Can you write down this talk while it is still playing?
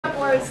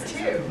Playwrights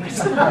too.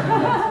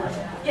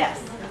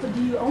 Yes. But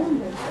do you own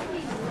them?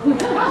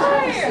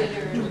 Hi.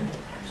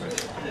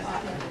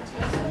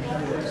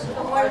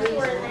 The lawyers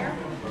were in there.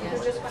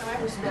 Just went away.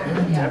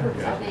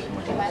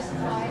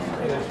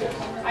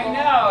 I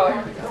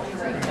know.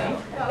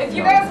 If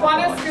you guys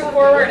want to scoot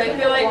forward, I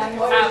feel like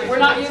we're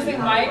not using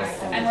mics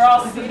and we're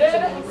all seated,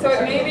 so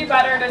it may be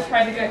better to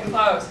try to get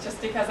close,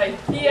 just because I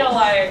feel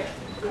like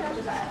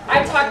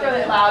I talk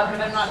really loud,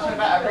 but I'm not sure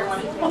about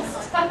everyone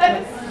else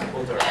does.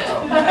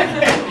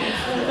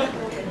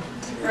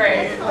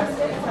 Great.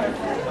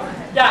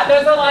 Yeah,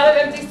 there's a lot of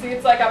empty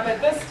seats, like up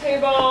at this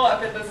table,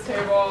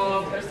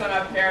 there's some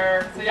up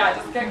here. So yeah,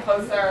 just get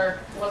closer,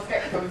 let's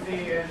get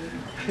cozy and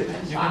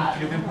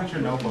you can put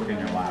your notebook in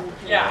your lap.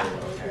 Yeah,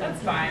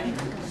 that's fine.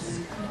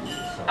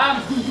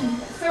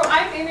 So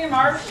I'm Amy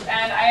Marsh,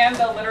 and I am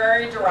the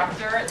literary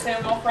director at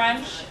Samuel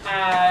French.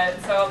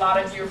 So a lot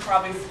of you have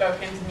probably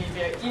spoken to me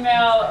via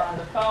email or on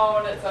the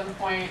phone at some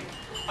point.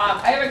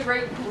 I have a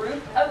great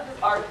group of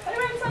our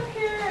playwrights up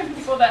here and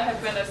people that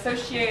have been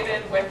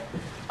associated with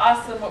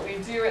us and what we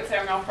do at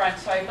Samuel French.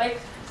 So I'd like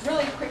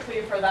really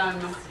quickly for them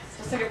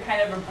just to give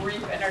kind of a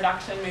brief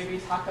introduction, maybe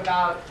talk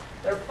about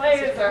their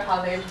plays or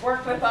how they've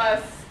worked with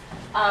us.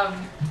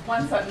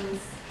 One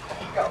sentence,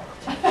 go.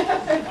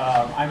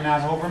 I'm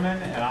Matt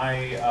Hoverman, and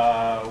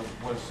I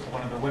was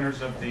one of the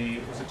winners of the,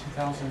 was it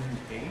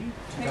 2008?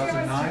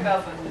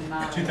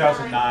 2009?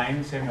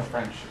 2009 Samuel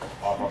French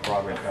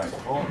Off-Broadway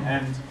Festival.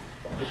 And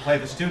the play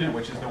The Student,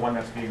 which is the one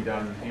that's being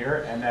done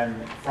here, and then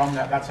from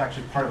that, that's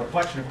actually part of a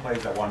collection of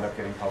plays that wound up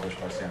getting published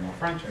by Samuel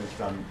French, and it's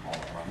done all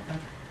around the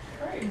country.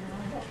 Great.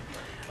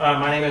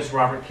 My name is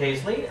Robert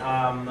Caisley.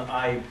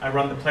 I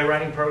run the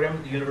playwriting program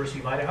at the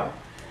University of Idaho,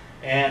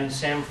 and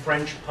Sam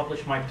French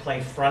published my play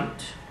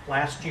Front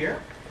last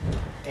year,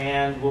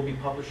 and we'll be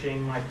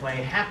publishing my play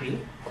Happy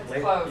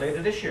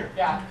later this year.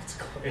 Yeah.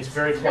 It's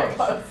very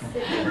close.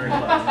 Very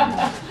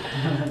close.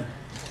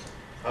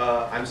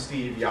 I'm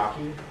Steve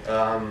Yockey.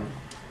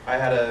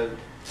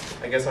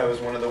 I guess I was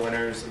one of the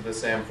winners of the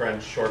Sam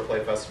French Short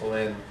Play Festival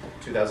in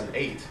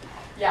 2008.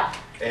 Yeah.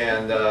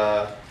 And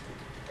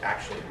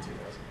actually in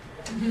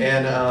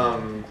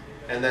 2000.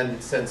 And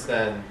then since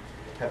then,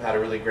 have had a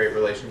really great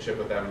relationship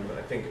with them.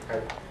 I think I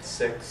have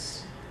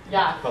 6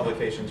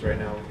 publications right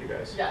now with you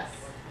guys. Yes,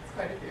 it's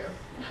quite a few.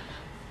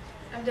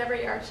 I'm Deborah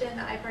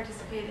Yarchun. I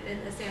participated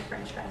in the Sam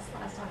French Fest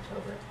last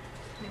October.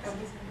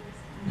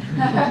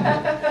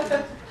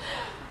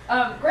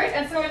 Great,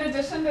 and so in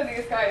addition to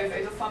these guys,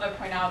 I just want to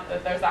point out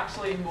that there's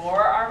actually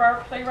more of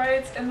our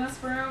playwrights in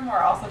this room. We're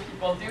also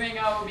people doing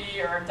OB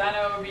or have done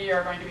OB or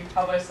are going to be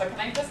published. So can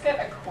I just get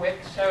a quick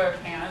show of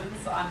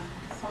hands on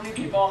how many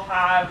people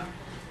have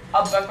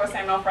a book with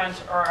Samuel French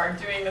or are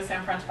doing the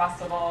Sam French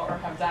Festival or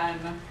have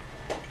done,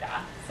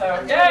 yeah. So,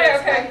 yay,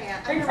 okay.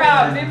 Be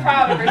proud,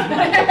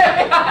 everybody.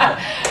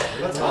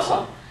 That's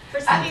awesome. For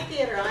City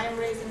Theater, I am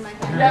raising my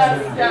hand.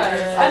 Yes,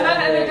 yes. And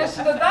then in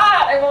addition to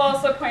that, I will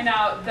also point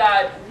out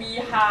that we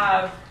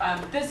have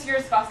this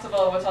year's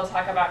festival, which I'll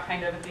talk about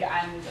kind of at the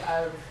end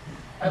of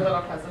our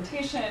little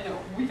presentation.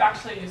 We've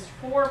actually used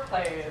 4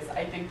 plays,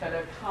 I think, that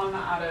have come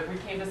out of, we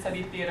came to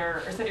City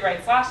Theater, or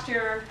CityWrights last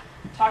year,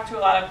 talked to a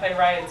lot of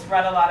playwrights,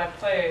 read a lot of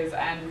plays,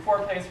 and 4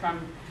 plays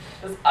from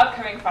this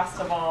upcoming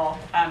festival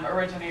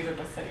originated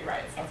with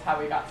CityWrights. That's how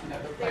we got to know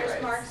the playwrights.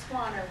 There's Mark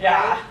Swanner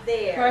right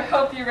there. So I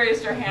hope you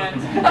raised your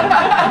hand.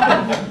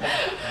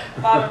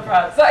 Bottom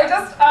front. So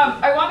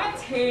I want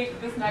to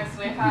take this next.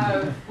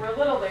 We're a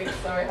little late,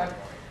 so I have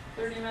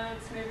 30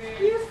 minutes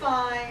maybe. You're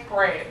fine.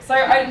 Great. So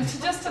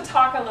just to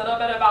talk a little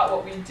bit about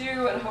what we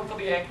do, and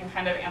hopefully I can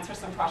kind of answer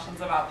some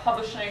questions about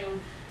publishing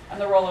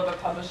and the role of a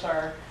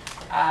publisher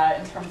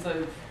in terms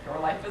of your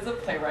life as a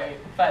playwright.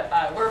 But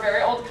we're a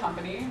very old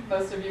company.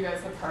 Most of you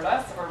guys have heard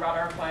us or read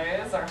our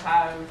plays or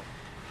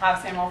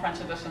have Samuel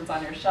French editions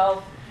on your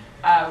shelf.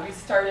 We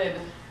started,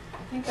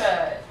 I think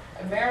the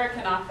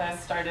American office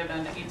started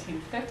in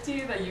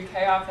 1850. The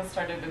UK office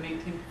started in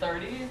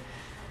 1830.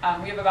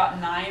 We have about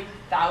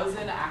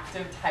 9,000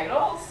 active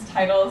titles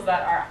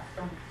that are,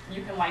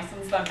 you can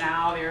license them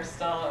now. They are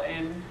still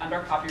under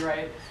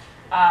copyright.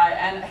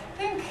 And I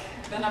think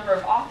the number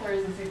of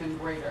authors is even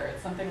greater.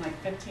 It's something like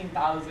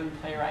 15,000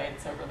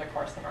 playwrights over the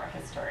course of our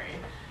history.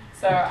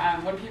 So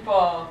when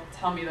people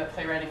tell me that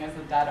playwriting is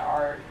a dead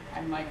art,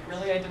 I'm like,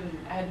 really? I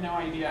had no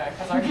idea,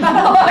 because our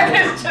catalog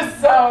is just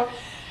so,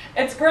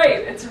 it's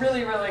great. It's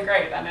really, really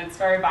great, and it's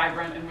very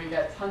vibrant, and we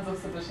get tons of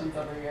submissions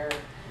every year.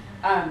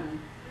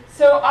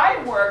 So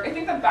I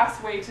think the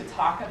best way to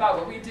talk about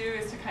what we do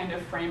is to kind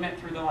of frame it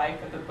through the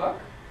life of the book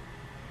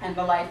and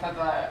the life of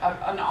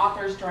an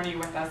author's journey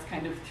with us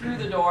kind of through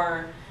the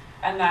door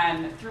and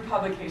then through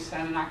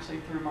publication and actually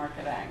through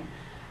marketing.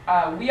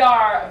 We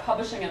are a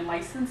publishing and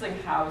licensing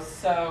house,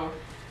 so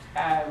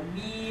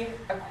we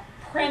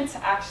print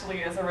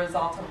actually as a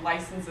result of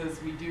licenses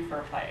we do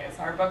for plays.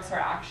 Our books are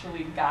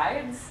actually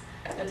guides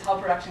that tell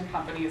production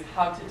companies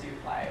how to do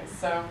plays.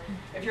 So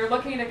if you're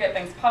looking to get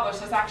things published,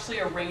 there's actually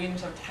a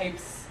range of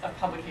types of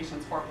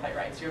publications for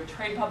playwrights. You have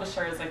trade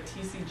publishers like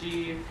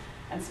TCG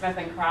and Smith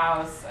 &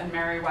 Krause and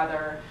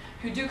Merriweather,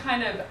 who do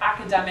kind of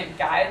academic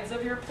guides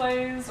of your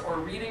plays or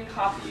reading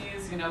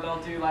copies. You know,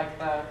 they'll do like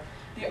the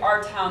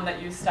Our Town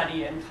that you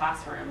study in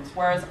classrooms,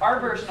 whereas our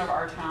version of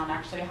Our Town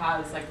actually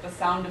has like the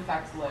sound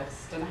effects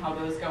list and how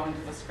those go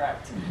into the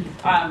script.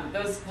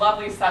 Those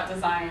lovely set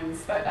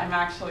designs that I'm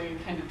actually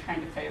kind of trying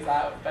to phase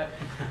out, but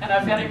I don't know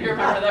if any of you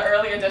remember the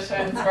early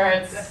editions where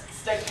it's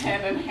stick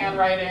pin and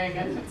handwriting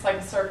and it's like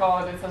a circle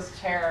and it says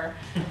chair.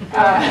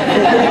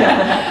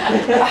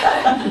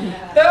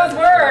 Those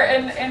were,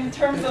 in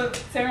terms of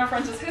Samuel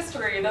French's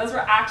history, those were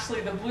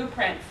actually the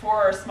blueprint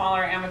for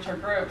smaller amateur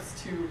groups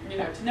to, you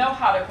know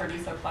how to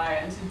produce a play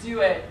and to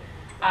do it,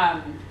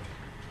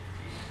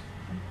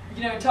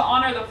 you know, to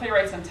honor the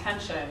playwright's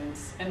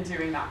intentions in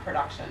doing that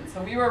production.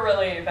 So we were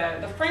really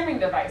the framing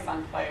device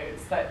on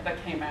plays that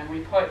came in.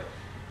 We put,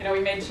 you know, we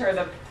made sure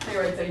the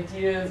playwright's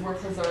ideas were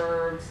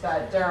preserved,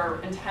 that their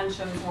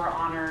intentions were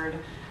honored.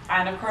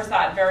 And of course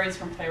that varies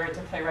from playwright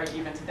to playwright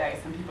even today.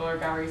 Some people are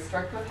very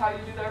strict with how you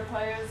do their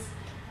plays.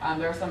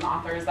 There are some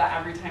authors that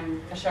every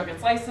time a show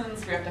gets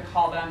licensed, we have to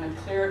call them and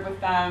clear it with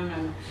them.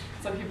 And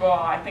some people,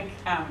 I think,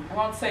 I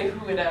won't say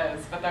who it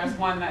is, but there's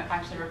one that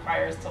actually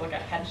requires to look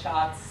at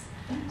headshots.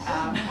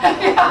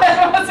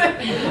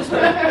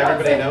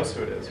 Everybody knows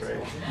who it is,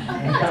 right?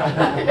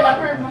 Yeah,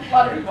 a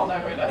lot of people know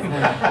who it is.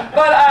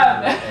 But,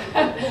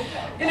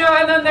 you know,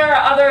 and then there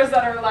are others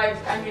that are like,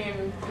 I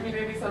mean,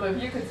 maybe some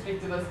of you could speak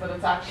to this, but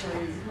it's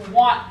actually who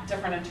want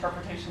different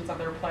interpretations of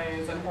their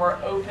plays and who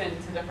are open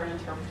to different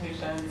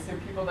interpretations. So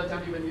people that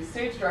don't even use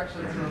stage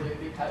directions really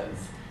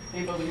because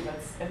they believe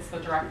it's the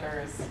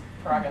director's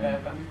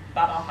prerogative and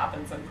that all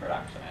happens in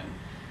production.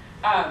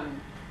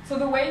 So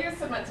the way you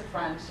submit to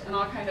French, and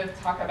I'll kind of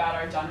talk about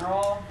our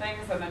general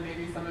things, and then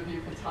maybe some of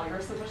you could tell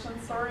your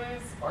submission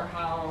stories or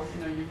how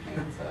you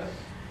came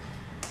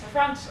to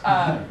French.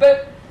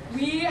 But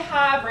we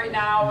have right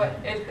now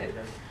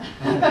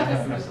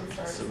submission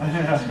stories.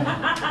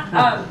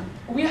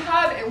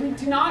 We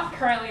do not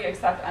currently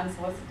accept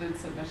unsolicited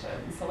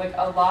submissions. So like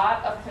a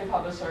lot of play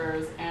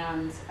publishers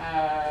and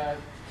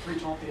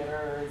regional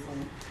theaters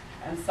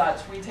and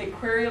such, we take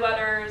query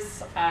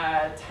letters,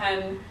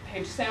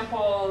 10-page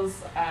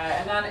samples,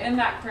 and then in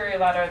that query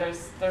letter,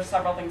 there's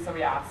several things that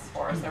we ask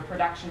for. So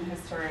production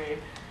history,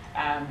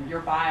 your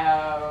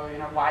bio,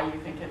 why you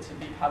think it should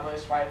be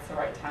published, why it's the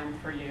right time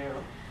for you.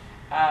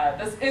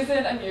 This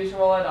isn't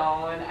unusual at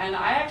all, and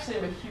I actually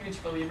am a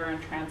huge believer in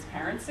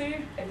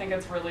transparency. I think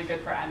it's really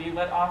good for any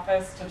lit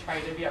office to try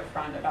to be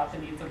upfront about the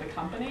needs of the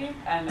company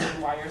and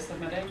why you're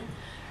submitting.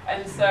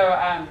 And so,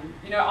 on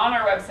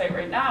our website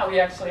right now, we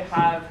actually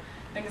have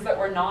things that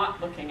we're not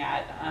looking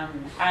at.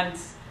 And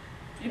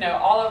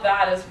all of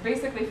that is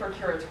basically for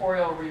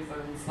curatorial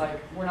reasons.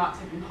 Like, we're not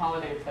taking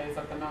holiday plays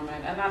at the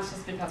moment, and that's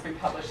just because we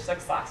published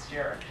 6 last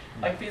year.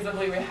 Like,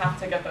 feasibly, we have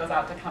to get those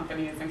out to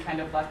companies and kind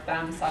of let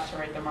them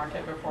saturate the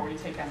market before we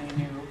take any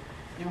new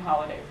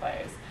holiday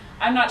plays.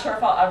 I'm not sure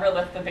if I'll ever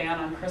lift the ban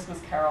on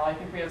Christmas Carol. I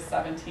think we have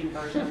 17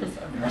 versions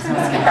of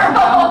Christmas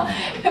Carol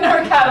in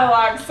our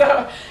catalog.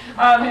 So,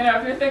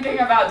 if you're thinking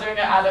about doing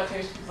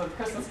adaptations of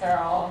Christmas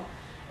Carol,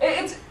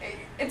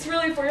 it's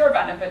really for your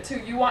benefit too.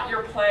 You want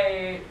your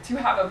play to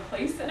have a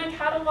place in a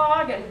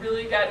catalog and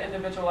really get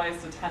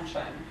individualized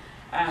attention.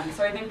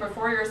 So I think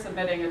before you're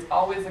submitting, it's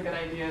always a good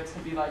idea to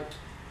be like,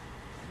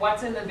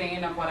 what's in the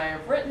vein of what I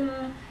have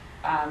written?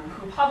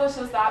 Who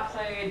publishes that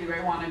play? Do I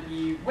want to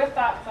be with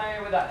that play?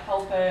 Would that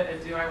help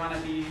it? Do I want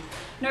to be,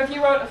 if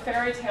you wrote a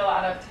fairy tale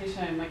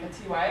adaptation, like a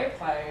TYA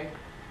play,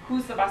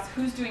 who's the best?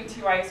 Who's doing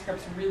TYA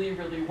scripts really,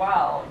 really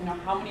well?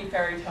 How many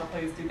fairy tale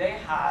plays do they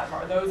have?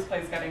 Are those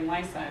plays getting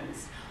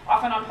licensed?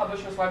 Often on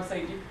publishers'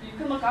 website, you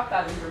can look up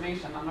that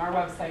information. On our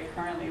website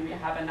currently, we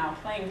have a now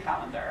playing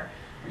calendar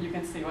where you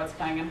can see what's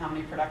playing and how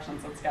many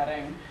productions it's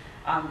getting.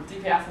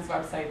 DPS's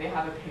website, they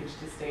have a page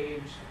to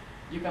stage.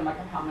 You can look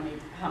up how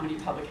many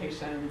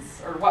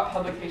publications or what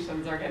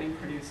publications are getting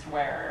produced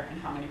where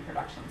and how many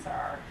productions there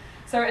are.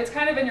 So it's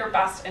kind of in your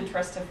best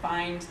interest to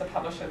find the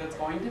publisher that's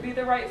going to be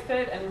the right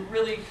fit and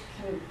really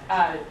can,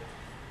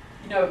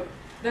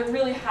 that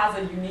really has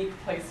a unique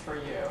place for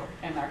you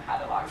in their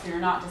catalog. So you're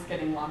not just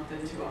getting lumped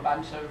into a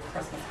bunch of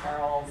Christmas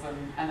carols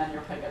and then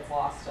your play gets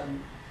lost and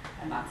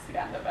that's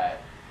the end of it.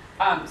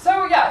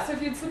 So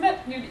if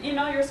you'd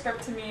email your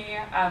script to me,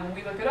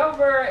 we look it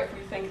over. If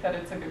we think that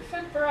it's a good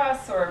fit for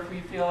us, or if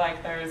we feel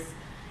like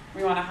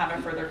we want to have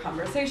a further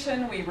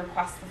conversation, we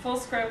request the full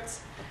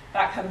script.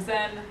 That comes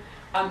in.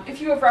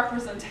 If you have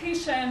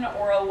representation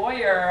or a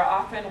lawyer,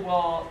 often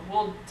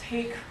we'll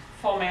take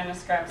full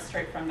manuscripts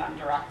straight from them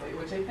directly,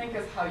 which I think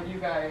is how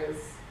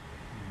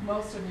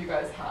most of you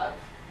guys have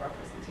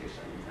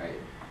representation, right?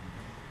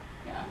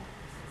 Yeah.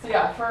 So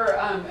for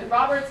in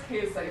Robert's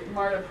case,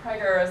 Marta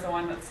Prager is the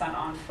one that's sent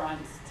on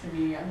front to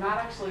me, and that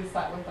actually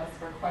sat with us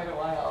for quite a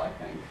while, I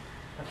think.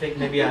 I think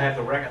maybe I have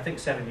the record. I think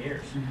 7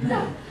 years.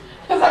 Yeah.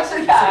 It's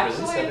actually,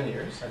 really 7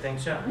 years? I think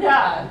so.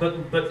 Yeah.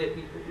 But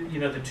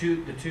the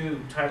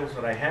two titles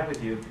that I have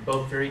with you,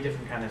 both very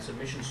different kind of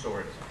submission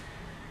stories.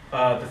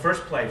 The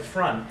first play,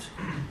 Front,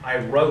 I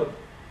wrote,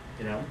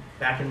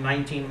 back in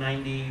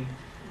 1990.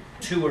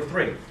 2 or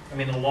 3. I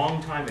mean, a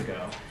long time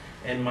ago.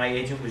 And my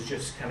agent was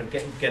just kind of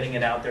getting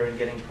it out there and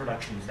getting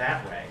productions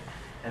that way.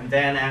 And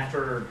then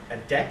after a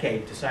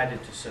decade,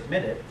 decided to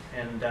submit it,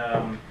 and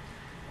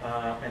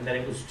then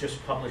it was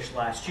just published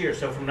last year.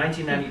 So from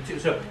 1992,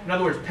 so in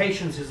other words,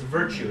 patience is a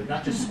virtue,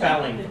 not just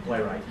spelling for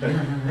playwright, but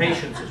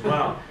patience as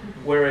well.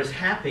 Whereas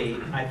Happy,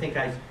 I think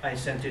I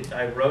sent it,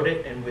 I wrote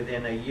it, and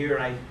within a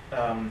year,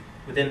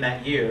 within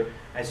that year,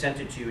 I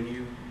sent it to you, and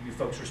you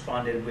folks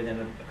responded within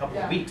a couple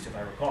of weeks, if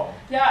I recall.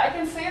 Yeah, I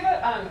can say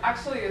that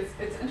actually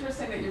it's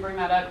interesting that you bring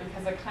that up,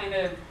 because it kind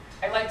of,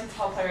 I like to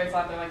tell playwrights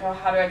out there, like, oh,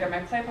 how do I get my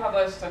play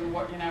published, and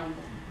what, you know,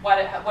 what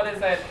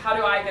is it, how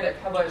do I get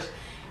it published?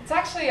 It's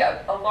actually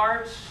a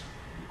large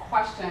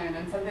question,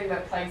 and something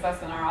that plagues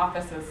us in our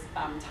office is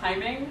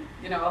timing.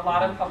 You know, a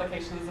lot of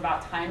publication is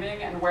about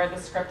timing and where the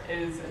script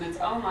is in its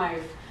own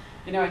life.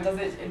 You know, it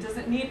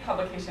doesn't need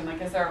publication.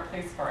 Like, is there a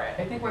place for it?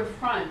 I think with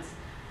Front,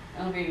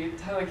 and I'll be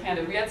totally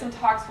candid, we had some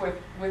talks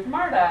with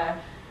Marta.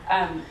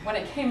 When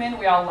it came in,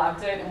 we all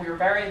loved it, and we were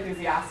very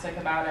enthusiastic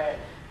about it.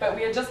 But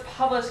we had just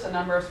published a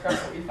number of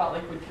scripts that we felt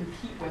like would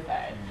compete with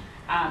it.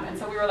 And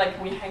so we were like,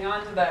 can we hang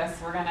on to this?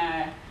 We're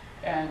gonna,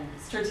 and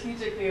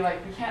strategically,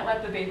 like, we can't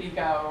let the baby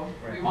go.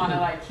 Right. We want to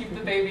like keep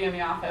the baby in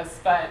the office,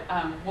 but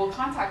we'll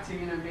contact you,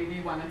 you know,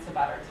 maybe when it's a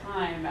better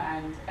time,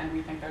 and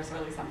we think there's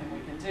really something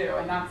we can do.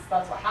 And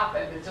that's what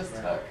happened. It just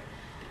took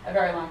a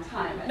very long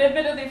time. And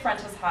admittedly,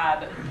 French has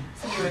had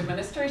some new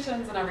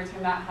administrations, and every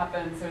time that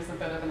happens, there's a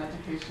bit of an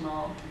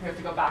educational. We have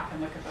to go back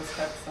and look at the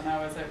scripts and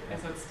know, is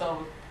it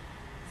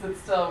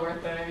still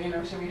worth it? You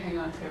know, should we hang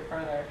on to it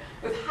further?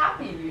 With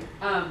Happy,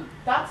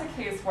 that's a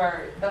case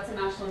where that's a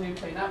National New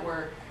Play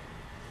Network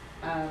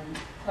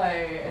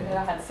play. It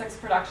had 6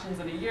 productions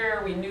in a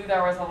year. We knew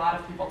there was a lot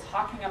of people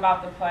talking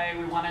about the play.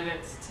 We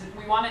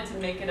wanted to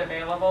make it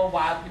available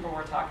while people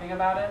were talking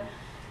about it.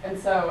 And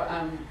so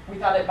we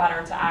thought it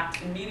better to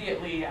act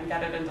immediately and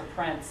get it into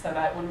print, so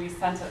that when we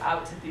sent it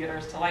out to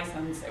theaters to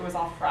license, it was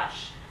all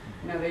fresh.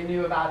 You know, they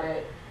knew about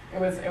it.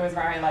 It was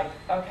very like,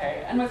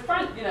 okay. And with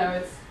Front, you know,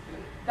 it's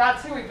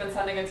that too. We've been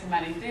sending it to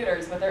many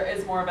theaters, but there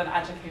is more of an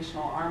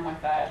educational arm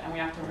with it, and we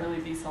have to really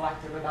be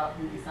selective about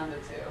who we send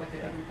it to. Like, I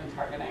think we've been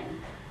targeting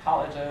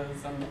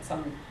colleges and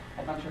some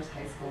adventurous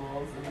high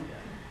schools, and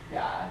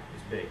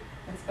it's big.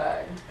 It's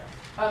big.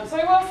 So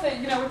I will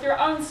say, you know, with your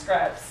own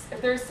scripts,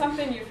 if there's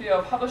something you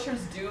feel,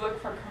 publishers do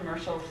look for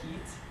commercial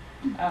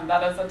heat.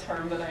 That is a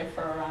term that I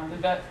throw around a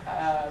bit.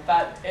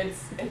 That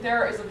if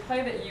there is a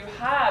play that you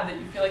have that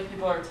you feel like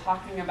people are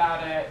talking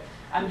about it,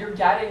 and you're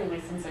getting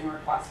licensing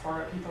requests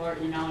for it, people are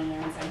emailing you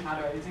and saying, how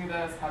do I do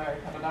this? How do I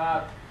put it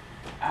up?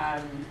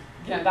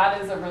 You know,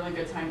 that is a really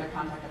good time to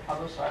contact a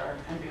publisher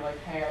and be like,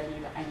 hey,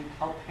 I need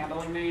help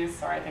handling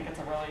these, or I think it's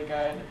a really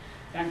good.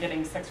 I'm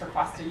getting 6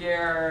 requests a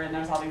year, and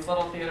there's all these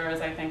little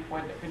theaters I think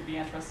would be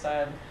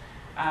interested.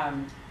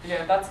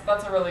 Yeah,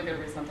 that's a really good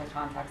reason to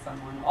contact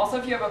someone. Also,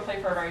 if you have a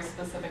play for a very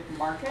specific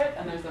market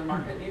and there's a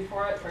market need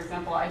for it, for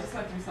example, I just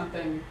went through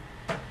something.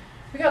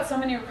 We got so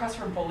many requests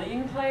for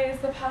bullying plays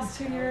the past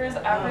 2 years,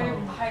 every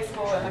high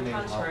school in the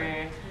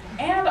country,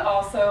 and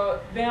also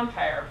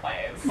vampire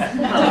plays. You might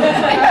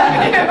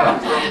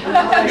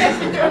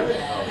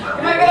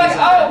be like,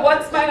 oh,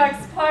 what's my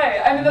next play?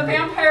 I mean, the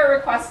vampire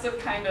requests have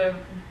kind of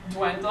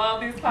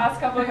dwindled these past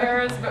couple of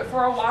years, but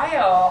for a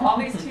while, all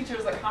these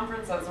teachers at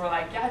conferences were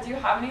like, yeah, do you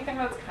have anything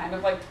that's kind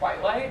of like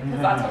Twilight?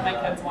 Because that's what my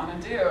kids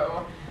want to do.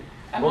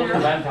 And well, the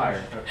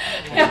vampire.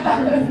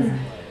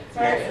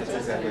 That's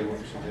exactly what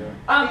we should do.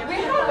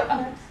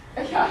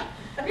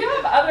 We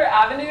have other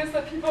avenues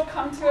that people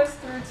come to us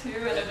through too,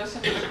 in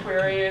addition to the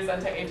queries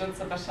and to agent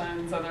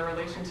submissions and their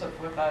relationship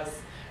with us.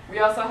 We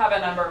also have a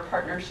number of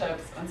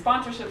partnerships and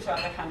sponsorships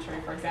around the country.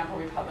 For example,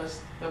 we published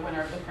the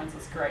winner of The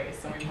Princess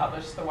Grace, and we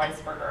published the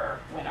Weisberger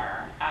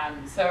winner.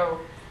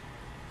 So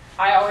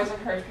I always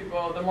encourage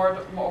people, the more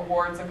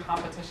awards and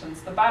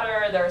competitions, the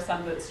better. There are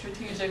some that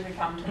strategically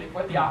come to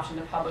with the option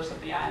to publish at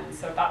the end.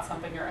 So if that's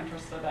something you're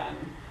interested in,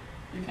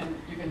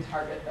 you can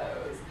target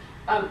those.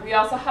 We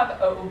also have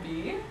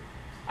OOB,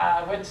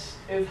 which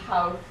is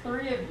how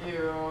 3 of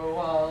you,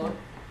 well,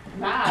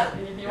 Matt,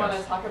 if you want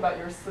to talk about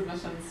your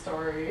submission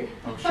story.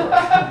 Oh, sure.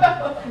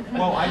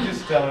 Well, I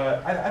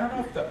don't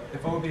know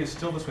if OOB is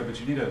still this way, but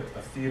you need a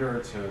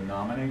theater to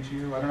nominate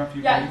you. I don't know if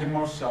you can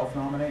most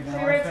self-nominate now.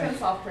 Playwrights can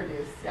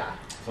self-produce,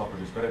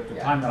 Self-produce, but at the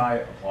time that I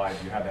applied,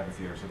 you had to have a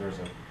theater. So there's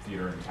a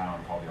theater in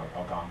town called the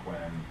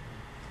Algonquin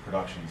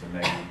Productions, and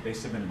they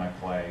submitted my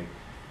play,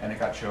 and it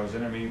got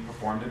chosen, and we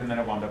performed it, and then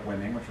it wound up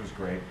winning, which was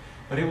great.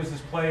 But it was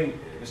this play.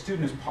 The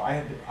student is.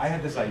 I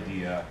had this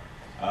idea.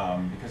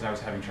 Because I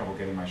was having trouble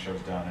getting my shows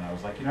done, and I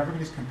was like, you know,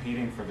 everybody's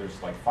competing for, there's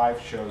like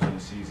 5 shows in a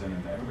season,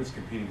 and everybody's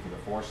competing for the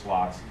 4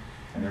 slots,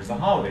 and there's the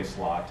holiday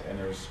slot, and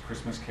there's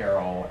Christmas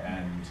Carol,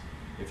 and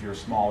if you're a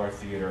smaller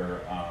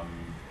theater,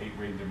 8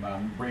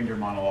 reindeer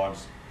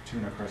monologues,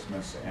 Tuna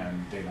Christmas,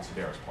 and David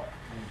Sedaris play.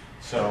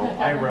 So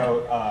I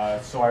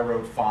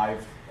wrote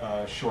 5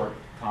 short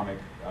comic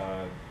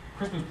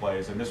Christmas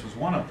plays, and this was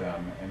one of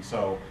them. And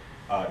so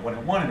when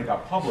it won and it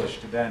got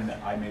published, then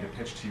I made a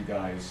pitch to you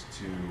guys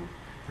to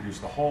produce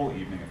the whole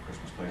evening of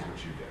Christmas plays,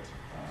 which you did,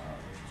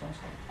 which was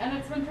awesome. And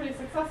it's been pretty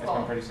successful. It's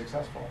been pretty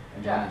successful.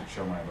 And you want to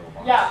show my little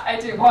box? Yeah, I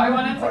do. Well, I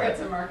wanted to get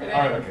to marketing.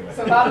 All right, okay.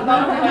 So that'll be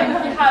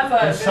like, he has a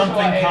There's visual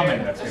something aid.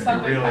 coming that's going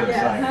to be really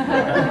exciting.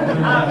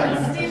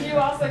 And Steve, you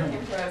also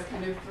came to us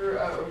kind of through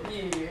OOB.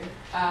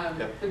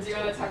 Yep. But do you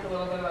want to talk a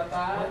little bit about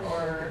that,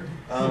 or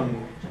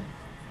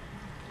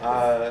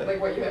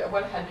like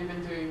what had you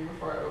been doing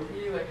before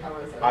OOB? Like how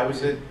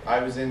was it? I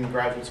was in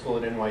graduate school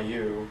at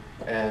NYU,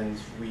 and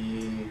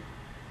we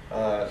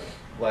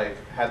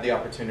had the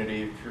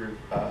opportunity through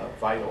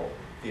Vital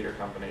Theater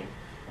Company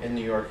in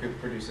New York, who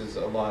produces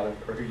a lot of,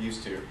 or who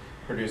used to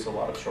produce a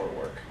lot of short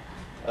work,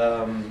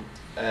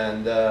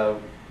 and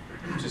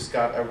just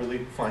got a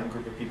really fun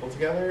group of people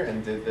together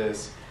and did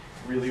this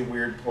really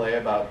weird play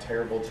about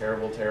terrible,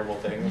 terrible, terrible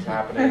things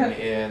happening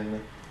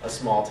in a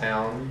small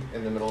town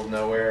in the middle of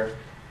nowhere.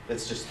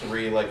 It's just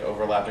 3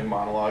 overlapping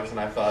monologues, and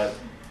I thought,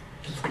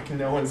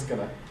 no one's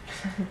gonna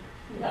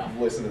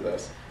listen to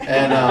this,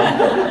 and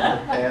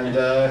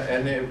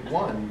it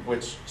won,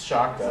 which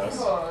shocked us.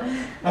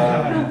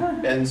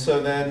 And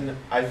so then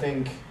I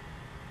think,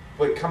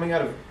 but coming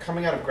out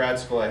of grad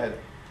school, I had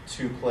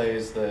 2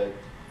 plays that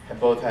had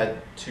both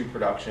had 2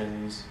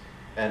 productions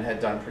and had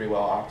done pretty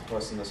well,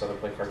 Octopus and this other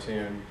play,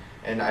 Cartoon.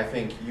 And I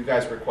think you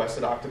guys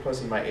requested Octopus,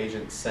 and my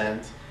agent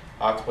sent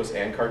Octopus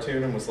and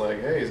Cartoon and was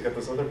like, hey, he's got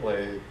this other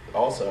play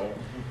also.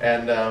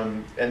 And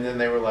then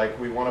they were like,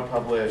 we want to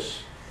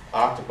publish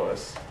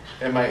Octopus.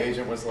 And my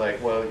agent was like,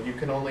 well, you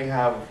can only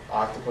have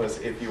Octopus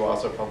if you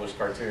also publish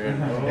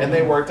Cartoon. And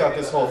they worked out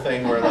this whole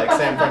thing where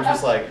Sam French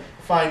was like,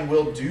 fine,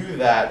 we'll do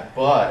that,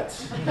 but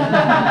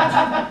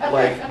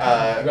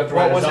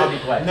what was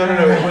it? Play. No,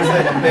 it was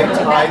that they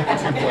tied the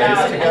 2 plays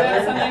together.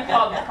 There's something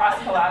called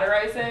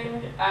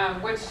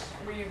cross-collateralizing, which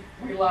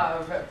we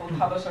love.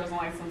 Publishers and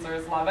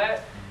licensors love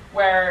it,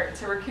 where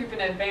to recoup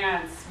in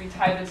advance, we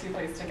tie the 2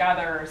 plays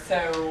together.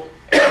 So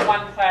if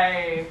one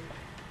play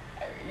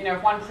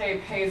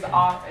pays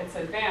off its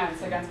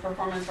advance against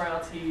performance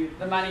royalty,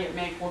 the money it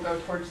makes will go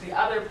towards the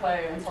other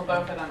play until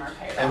both of them are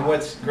paid off. And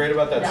what's great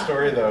about that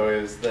story, though,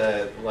 is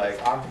that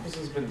Octopus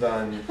has been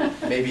done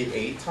maybe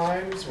 8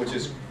 times, which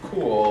is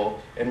cool,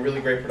 and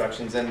really great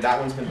productions, and that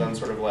one's been done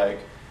sort of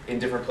in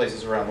different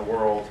places around the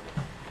world.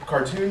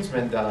 Cartoon's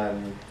been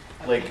done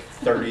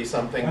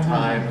 30-something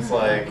times,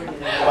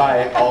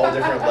 by all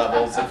different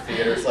levels of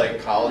theaters,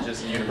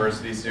 colleges and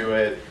universities do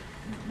it,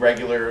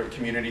 regular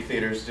community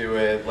theaters do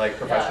it,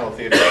 professional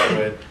theaters do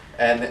it,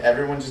 and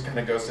everyone just kind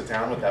of goes to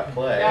town with that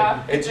play.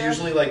 Yeah. It's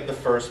usually the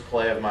first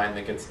play of mine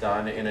that gets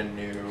done in a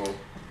new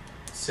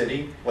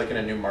city, in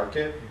a new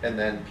market, and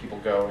then people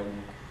go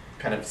and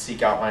kind of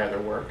seek out my other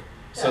work.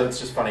 So it's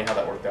just funny how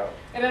that worked out.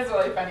 It is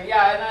really funny,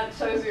 yeah, and that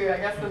shows you, I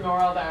guess the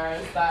moral there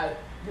is that,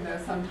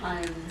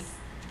 sometimes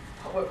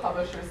what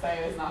publishers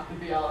say is not the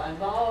be-all,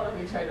 end-all, and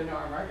we try to know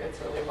our markets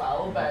really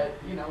well, but,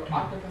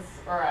 Octopus,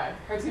 or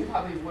Cartoon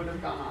probably would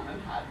have gone on and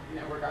had,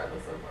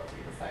 regardless of what we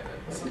decided.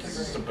 It's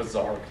just a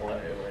bizarre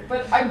play.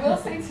 But I will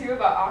say, too,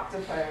 about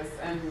Octopus,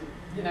 and,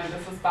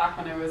 this was back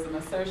when I was an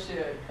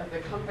associate at the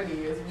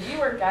company, is we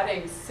were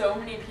getting so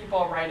many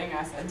people writing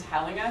us and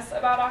telling us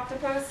about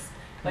Octopus.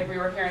 We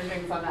were hearing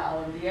things on the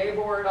LMDA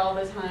board all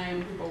the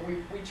time. People,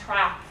 we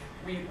track.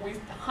 We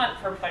hunt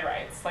for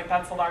playwrights.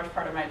 That's a large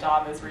part of my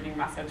job, is reading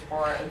message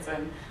boards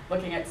and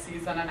looking at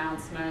season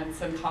announcements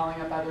and calling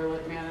up other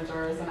lit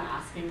managers and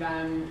asking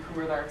them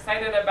who they're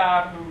excited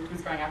about,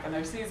 who's going up in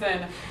their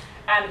season.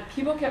 And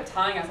people kept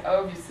telling us,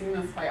 oh, have you seen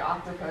this by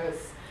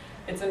Octopus?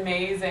 It's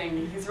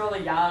amazing. He's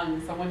really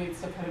young. Someone needs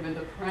to put him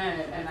into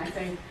print. And I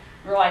think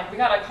we were like, we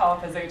got to call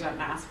up his agent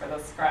and ask for the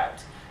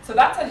script. So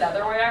that's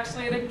another way,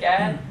 actually, to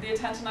get the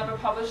attention of a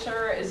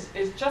publisher is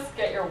just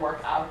get your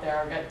work out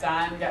there, get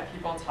done, get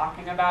people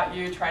talking about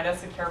you, try to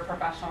secure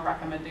professional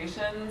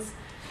recommendations.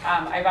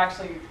 I've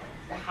actually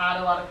had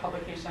a lot of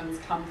publications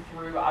come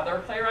through other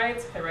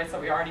playwrights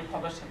that we already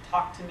published have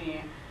talked to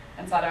me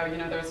and said, oh,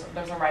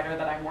 there's a writer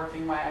that I'm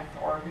working with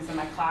or who's in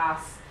my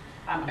class.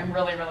 I'm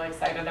really, really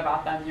excited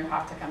about them. You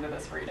have to come to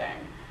this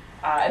reading.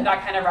 And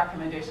that kind of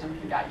recommendation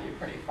can get you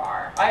pretty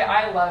far.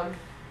 I love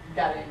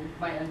getting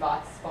my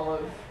inbox full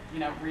of,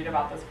 read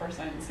about this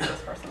person, see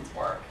this person's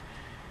work.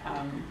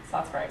 So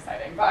that's very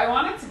exciting. But I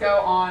wanted to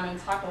go on and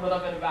talk a little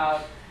bit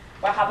about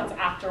what happens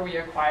after we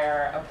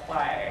acquire a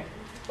play.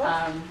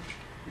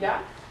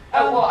 Yeah?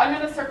 Oh, well, I'm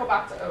going to circle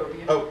back to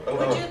OOB.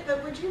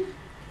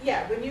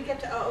 When you get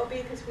to OOB,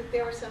 because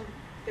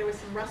there was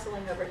some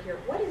rustling over here.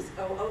 What is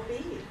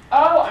OOB?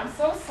 Oh, I'm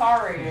so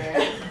sorry.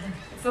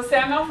 It's the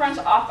Samuel French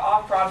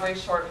Off-Broadway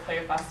Short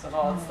Play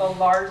Festival. It's the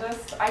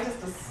largest, I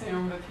just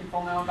assume that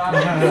people know about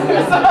it.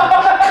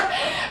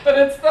 But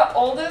it's the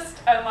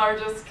oldest and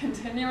largest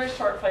continuous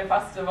short play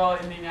festival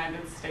in the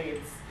United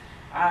States.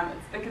 I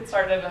think it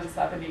started in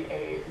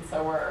 '78, and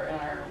so we're in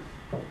our,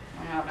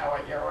 I don't know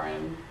what year we're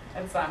in.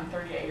 It's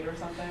 38 or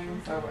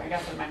something, so I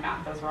guess my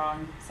math is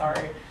wrong,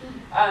 sorry.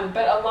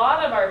 But a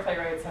lot of our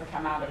playwrights have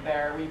come out of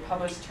there. We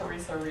published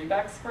Teresa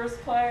Rebeck's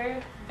first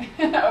play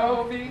in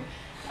OOB.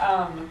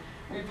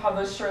 We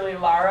published Shirley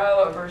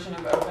Laro, a version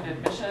of Open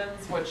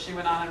Admissions, which she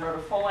went on and wrote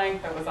a full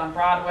length that was on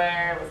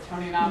Broadway. It was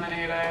Tony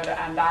nominated,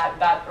 and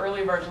that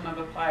early version of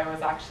the play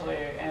was actually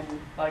in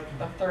like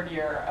the third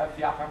year of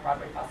the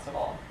Off-Broadway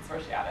Festival. That's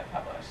where she had it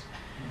published.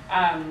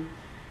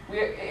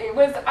 It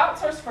was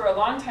outsourced for a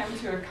long time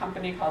to a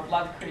company called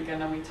Love Creek,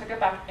 and then we took it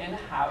back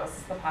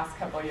in-house the past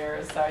couple of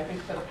years. So I think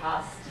for the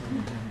past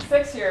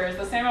 6 years,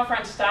 the Samuel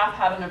French staff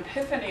had an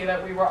epiphany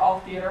that we were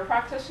all theater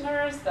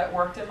practitioners that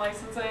worked in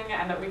licensing,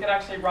 and that we could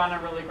actually run a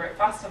really great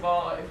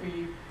festival if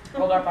we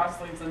rolled up our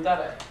sleeves and did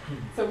it.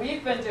 So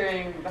we've been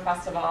doing the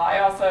festival. I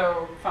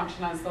also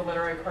function as the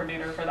literary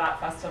coordinator for that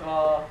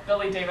festival.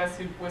 Billy Davis,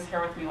 who was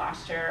here with me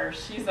last year,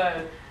 she's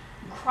an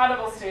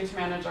incredible stage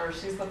manager.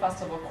 She's the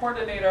festival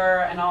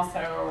coordinator and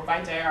also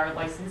by day our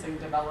licensing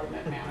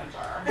development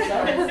manager.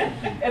 So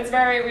it's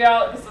very,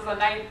 this is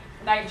a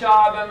night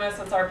job almost,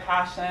 it's our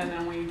passion,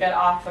 and we get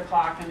off the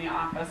clock in the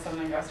office and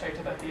then go straight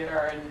to the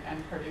theater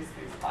and produce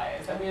these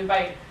plays. And we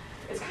invite,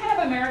 it's kind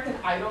of American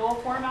Idol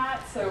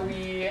format, so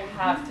we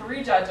have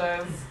 3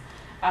 judges.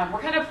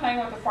 We're kind of playing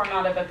with the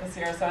format a bit this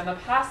year. So in the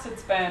past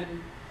it's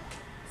been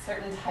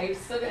certain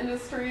types of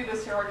industry.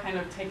 This year we're kind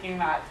of taking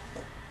that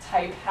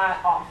type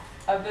hat off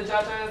of the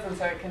judges, and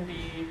so it can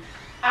be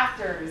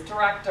actors,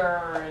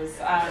 directors,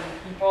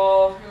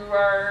 people who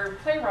are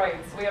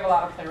playwrights. We have a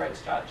lot of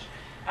playwrights judge.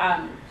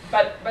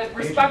 But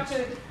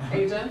respected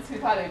agents,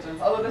 we've had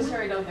agents, although this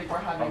year I don't think we're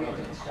having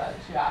agents judge,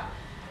 yeah.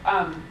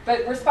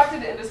 But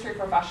respected industry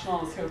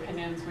professionals whose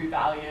opinions we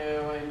value,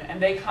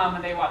 and they come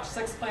and they watch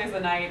 6 plays a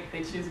night,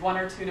 they choose 1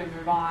 or 2 to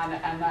move on,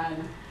 and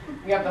then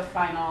we have the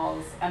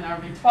finals, and there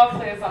will be 12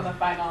 plays on the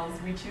finals.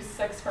 We choose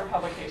 6 for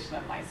publication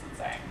and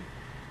licensing.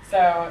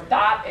 So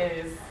that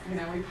is,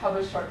 we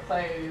publish short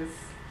plays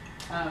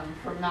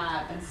from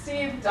that. And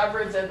Steve,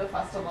 Deborah did the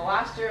festival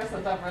last year,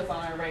 so Deborah's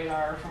on our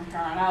radar from here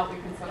on out.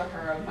 We consider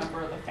her a member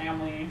of the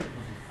family.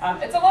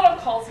 It's a little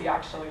culty,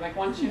 actually. Like,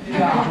 once you do the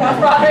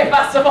Broadway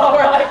Festival,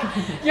 we're like,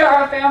 you're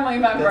a family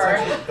member.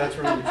 That's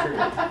really true.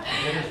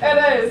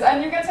 It is.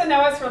 And you get to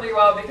know us really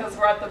well because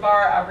we're at the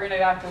bar every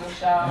night after the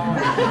show,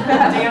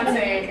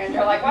 dancing, and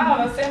you're like, wow,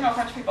 those Samuel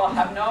French people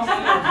have no means.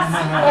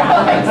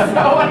 They're like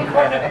so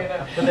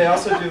uncoordinated. But they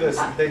also do this,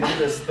 they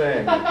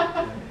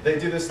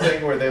do this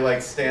thing where they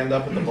like stand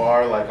up at the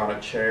bar like on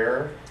a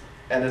chair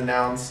and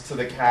announce to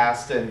the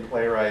cast and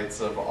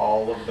playwrights of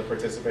all of the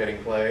participating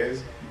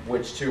plays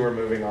which 2 are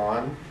moving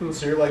on.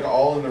 So you're like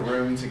all in the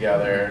room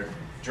together,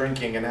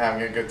 drinking and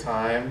having a good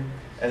time,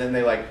 and then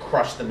they like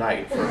crush the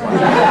night for fun.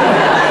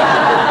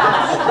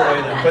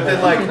 But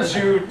then like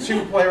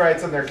two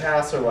playwrights and their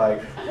cast are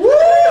like, woo!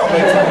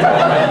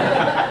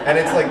 And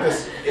it's like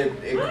this,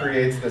 it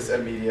creates this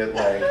immediate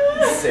like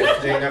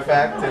sifting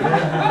effect in it. But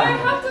I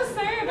have to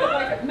say that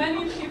like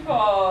many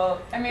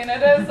people, I mean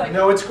it is like...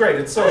 No, it's great,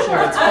 it's social,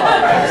 it's fun.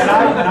 And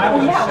I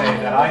will just say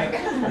that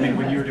I mean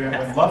when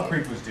Love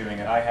Creek was doing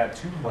it, I had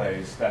 2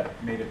 plays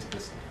that made it to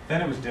this,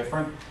 then it was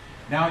different.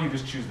 Now you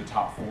just choose the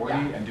top 40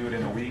 and do it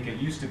in a week. It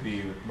used to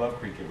be, with Love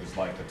Creek, it was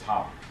like the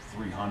top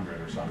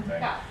 300 or something.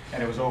 Yeah.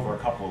 And it was over a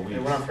couple of weeks.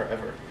 It went on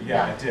forever.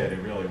 Yeah, it did. It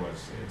really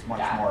was. It's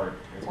much more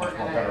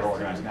better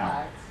organized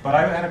now. But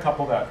I had a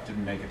couple that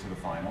didn't make it to the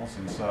finals,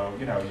 and so,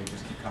 you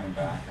just keep coming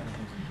back.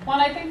 Well,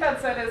 and I think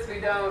that's it, is we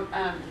don't,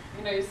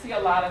 you see a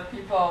lot of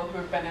people who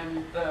have been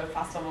in the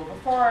festival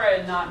before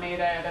and not made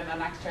it, and the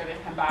next year they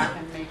come back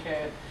and make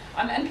it.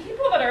 And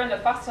people that are in the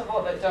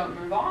festival that don't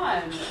move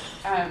on,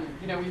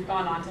 we've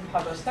gone on to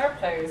publish their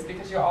plays,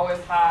 because you always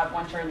have,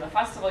 once you're in the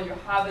festival, you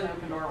have an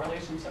open door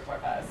relationship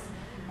with us.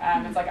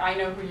 It's like, I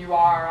know who you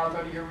are, I'll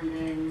go to your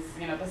readings,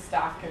 the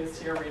staff goes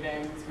to your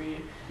readings,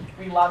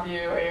 we love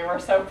you, we're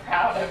so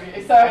proud of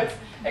you. So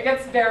it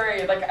gets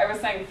very, like I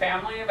was saying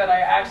family, but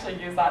I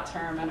actually use that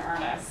term in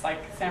earnest. Like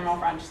Samuel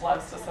French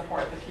loves to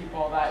support the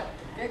people that,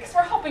 because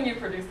we're helping you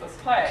produce this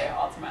play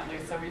ultimately,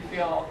 so we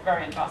feel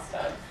very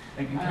invested.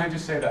 And can I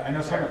just say that, I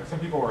know some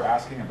people were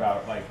asking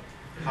about like,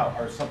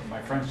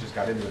 my friends just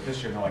got into it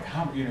this year, and they're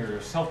like,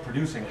 you're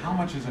self-producing, how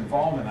much is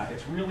involved in that?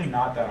 It's really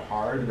not that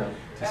hard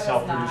to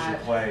self-produce your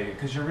play,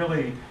 because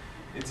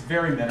it's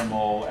very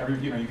minimal.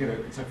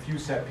 It's a few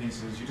set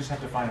pieces. You just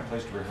have to find a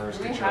place to rehearse,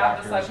 get your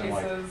actors, the set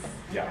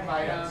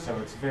pieces. So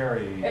it's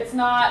very. It's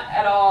not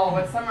at all.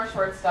 What Summer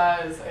Schwartz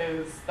does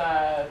is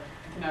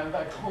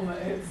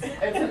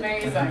it's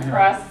amazing for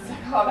us. It's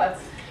like, oh,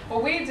 that's.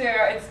 What we do,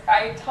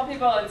 I tell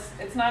people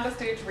it's not a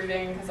stage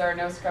reading because there are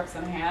no scripts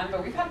in hand,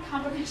 but we've had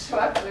companies show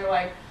up and they're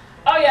like,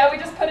 oh yeah, we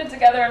just put it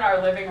together in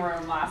our living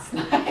room last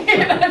night.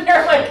 And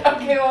you're like,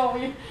 okay, well,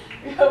 we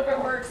hope it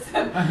works.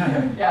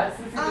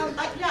 Yes.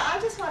 I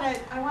just want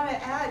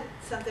to add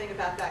something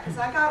about that, because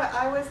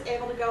I was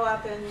able to go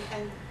up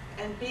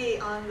and be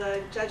on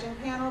the judging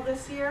panel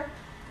this year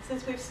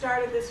since we've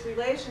started this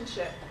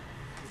relationship.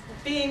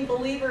 Being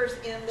believers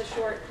in the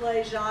short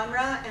play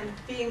genre and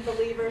being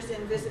believers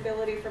in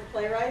visibility for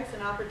playwrights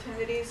and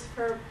opportunities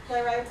for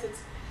playwrights,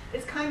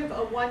 it's kind of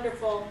a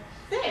wonderful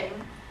thing,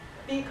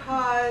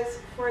 because,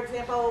 for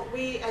example,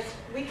 we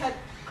had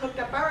hooked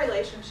up our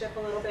relationship a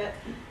little bit.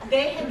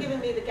 They had given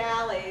me the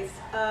galleys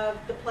of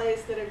the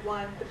plays that had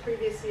won the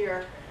previous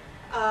year,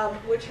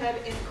 which had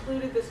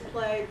included this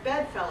play,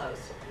 Bedfellows,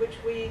 which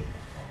we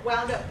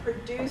wound up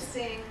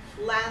producing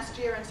last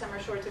year in Summer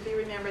Shorts. If you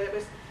remember,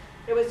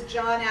 it was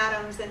John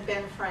Adams and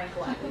Ben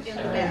Franklin in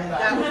the bed.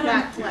 That was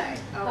that play,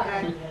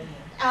 okay?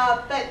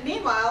 But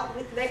meanwhile,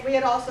 we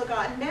had also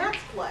gotten Matt's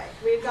play.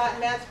 We had gotten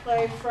Matt's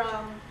play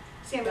from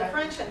Samuel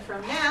French and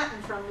from Matt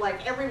and from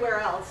like everywhere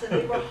else.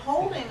 And we were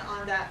holding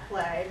on that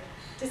play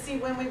to see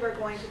when we were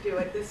going to do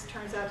it. This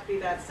turns out to be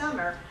that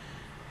summer.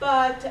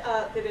 But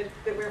that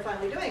we're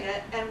finally doing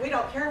it, and we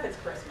don't care if it's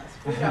Christmas.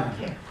 We don't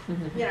care.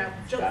 You know,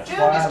 June is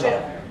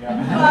June.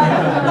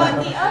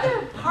 But the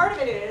other part of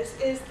it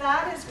is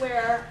that is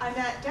where I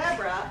met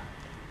Deborah,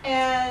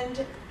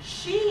 and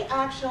she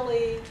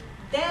actually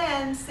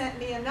then sent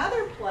me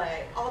another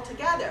play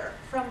altogether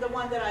from the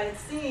one that I had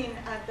seen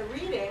at the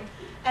reading,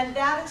 and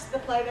that is the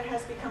play that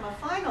has become a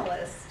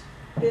finalist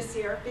this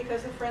year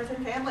because of Friends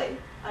and Family,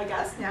 I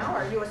guess now,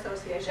 or new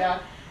association. Yeah.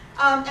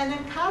 And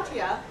then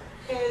Katya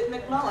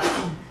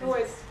McMullen, who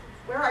is,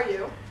 where are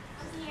you?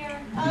 I'm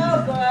here.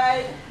 Oh,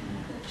 good.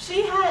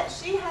 She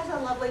has a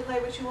lovely play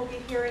which you will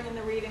be hearing in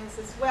the readings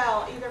as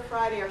well, either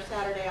Friday or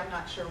Saturday, I'm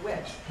not sure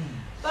which.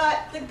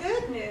 But the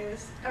good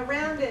news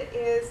around it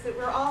is that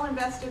we're all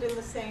invested in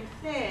the same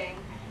thing.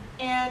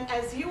 And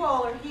as you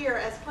all are here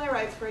as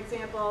playwrights, for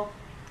example,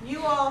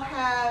 you all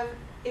have,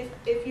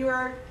 if you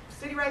are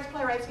CityWrights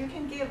playwrights, you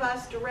can give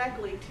us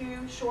directly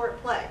 2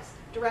 short plays,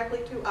 directly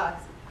to us,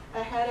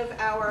 ahead of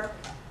our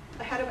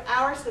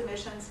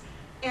submissions.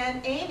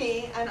 And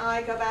Amy and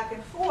I go back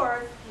and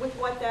forth with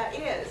what that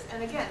is.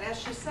 And again, as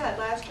she said,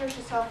 last year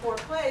she saw 4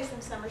 plays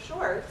in Summer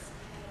Shorts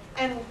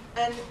and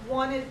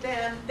wanted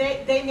them,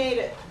 they made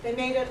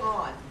it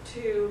on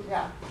to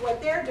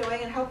what they're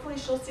doing, and hopefully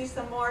she'll see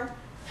some more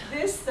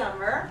this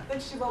summer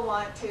that she will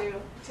want to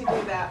do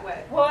that with.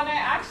 Well, and I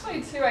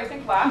actually too, I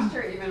think last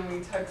year even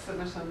we took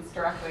submissions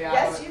directly out.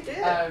 Yes, you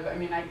did. I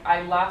mean,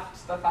 I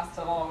left the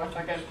festival with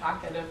a good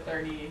packet of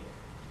 30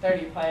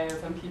 plays,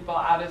 and people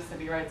out of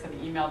CityWrights had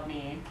emailed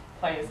me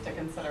plays to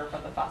consider for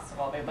the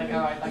festival. They'd like,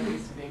 oh, I'd like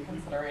these to be in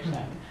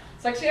consideration.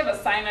 So I actually have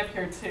a sign up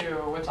here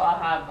too, which I'll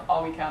have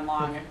all weekend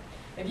long.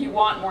 If you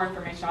want more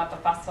information about the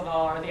festival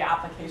or the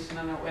application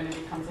and when it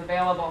becomes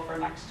available for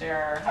next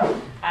year,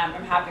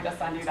 I'm happy to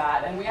send you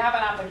that. And we have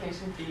an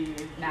application fee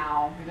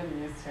now. We didn't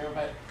used to,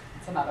 but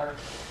it's another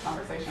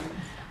conversation.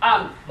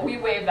 We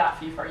waive that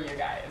fee for you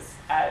guys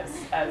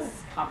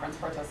as conference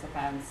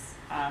participants.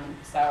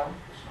 So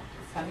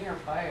send me your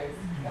plays.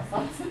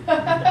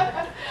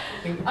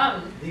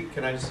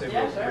 Can I just say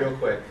sure. real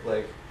quick,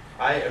 like,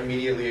 I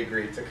immediately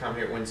agreed to come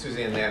here when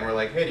Susie and Dan were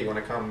like, hey, do you want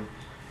to come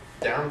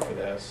down for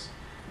this?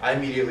 I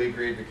immediately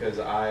agreed because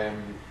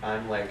I'm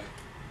like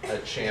a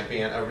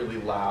champion, a really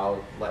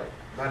loud, like,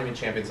 not even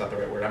champion's not the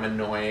right word, I'm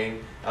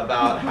annoying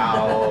about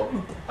how,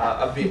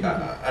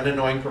 an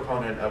annoying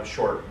proponent of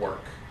short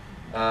work.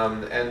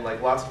 And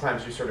like lots of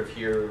times you sort of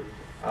hear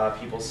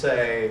people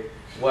say,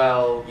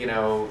 well, you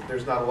know,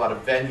 there's not a lot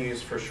of venues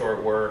for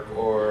short work,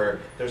 or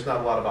there's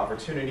not a lot of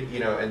opportunity, you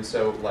know, and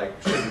so like,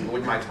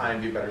 would my time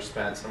be better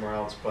spent somewhere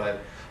else? But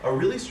a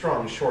really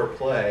strong short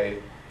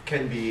play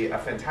can be a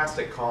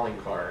fantastic calling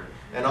card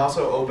and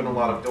also open a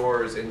lot of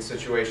doors in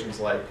situations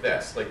like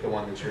this, like the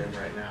one that you're in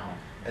right now.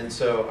 And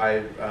so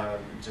I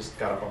just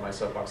got up on my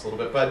soapbox a little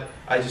bit, but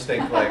I just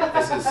think like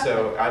this is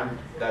so,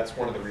 that's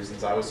one of the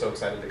reasons I was so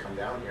excited to come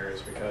down here,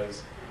 is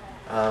because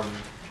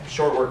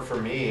short work for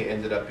me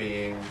ended up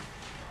being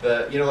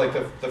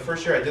the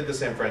first year I did the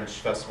San French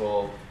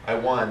Festival, I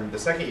won. The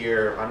second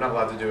year, I'm not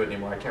allowed to do it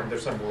anymore. I can't,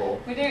 there's some rule.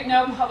 We do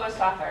no published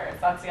authors.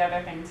 That's the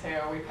other thing too.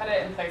 We put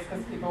it in place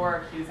because people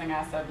were accusing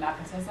us of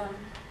nepotism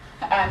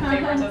and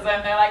favoritism.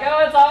 They're like,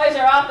 oh, it's always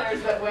your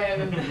authors that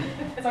win.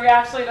 So we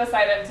actually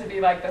decided to be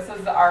like, this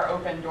is our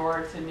open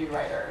door to new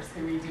writers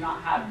who we do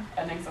not have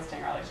an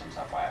existing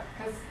relationship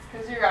with.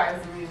 Because you guys,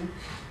 I mean,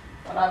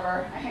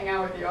 whatever, I hang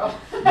out with you all.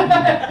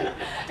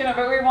 You know,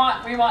 but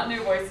we want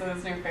new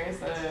voices, new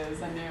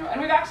faces,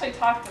 and we've actually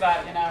talked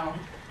about,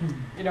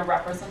 you know,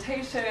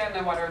 representation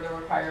and what are the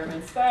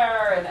requirements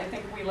there, and I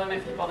think we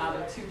limit people now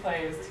to 2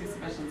 plays, 2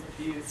 submissions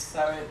apiece,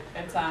 so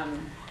it's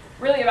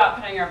really about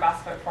putting your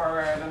best foot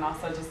forward and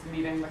also just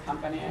meeting the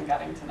company and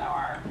getting to know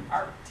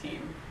our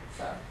team,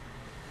 so.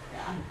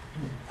 Yeah.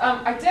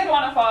 I did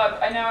want to follow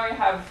up. I know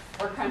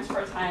we're crunched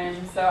for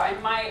time, so I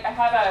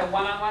have a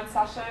one-on-one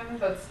session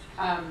that's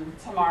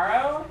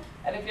tomorrow.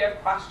 And if you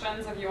have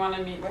questions, if you want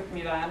to meet with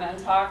me then and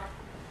talk,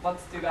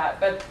 let's do that.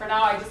 But for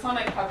now, I just want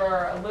to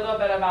cover a little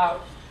bit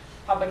about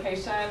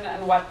publication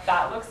and what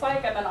that looks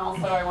like, and then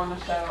also I want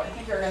to show. I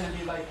think you're going to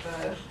be like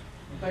the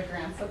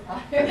grand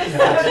surprise.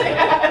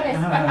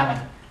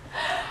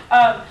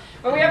 But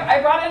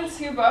I brought in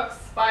 2 books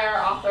by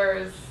our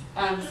authors.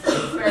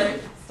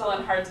 Very Still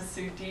and Hard to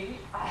See.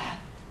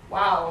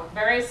 Wow,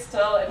 Very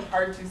Still and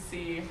Hard to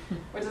See,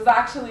 which is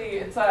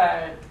actually,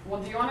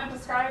 well, do you want to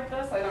describe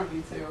this? I don't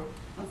need to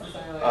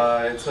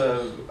necessarily. It's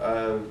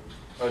a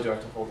Oh, do I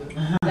have to hold it?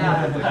 Charlie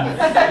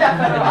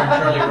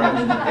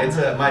Rose. It's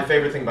my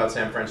favorite thing about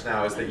Sam French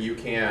now is that you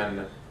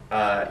can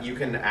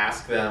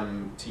ask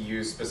them to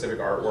use specific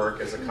artwork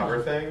as a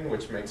cover thing,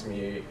 which makes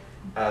me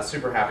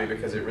super happy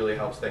because it really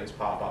helps things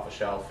pop off a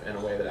shelf in a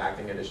way that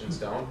acting editions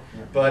don't.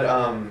 But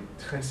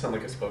I sound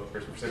like a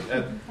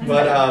spokesperson.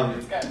 But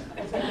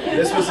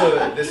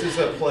this is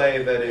a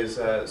play that is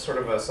sort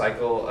of a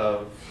cycle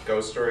of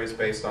ghost stories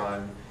based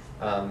on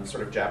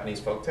sort of Japanese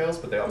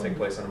folktales, but they all take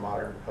place in a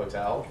modern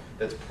hotel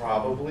that's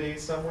probably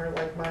somewhere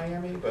like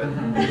Miami, but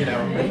you know.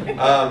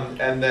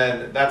 And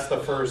then that's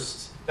the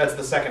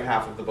second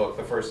half of the book.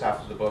 The first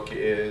half of the book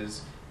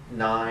is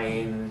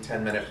 9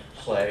 10-minute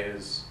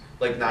plays,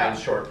 like 9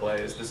 short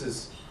plays. This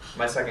is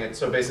my second,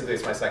 so basically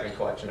it's my second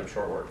collection of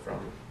short work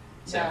from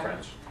Sam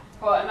French.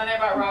 Cool, and then I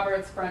bought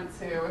Robert's print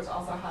too, which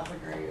also has a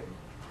great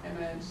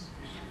image.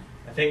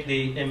 I think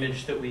the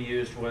image that we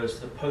used was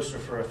the poster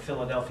for a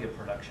Philadelphia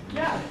production.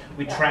 Yeah.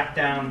 We tracked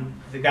down,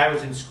 the guy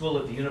was in school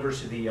at the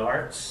University of the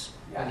Arts,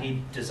 and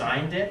he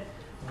designed it.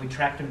 We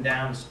tracked him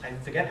down, I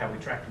forget how we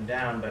tracked him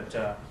down, but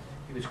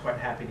he was quite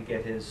happy to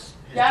get his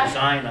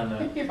design on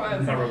the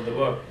cover of the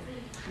book.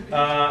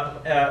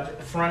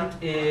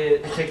 Front,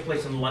 it takes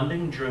place in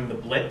London during the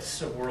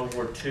Blitz of World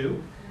War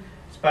II.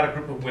 It's about a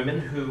group of women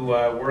who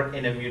work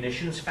in a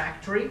munitions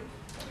factory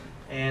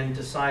and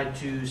decide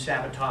to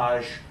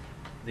sabotage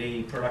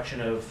the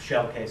production of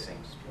shell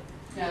casings.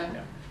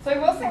 Yeah. So I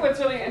will say what's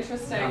really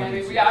interesting, I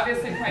mean, we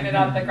obviously pointed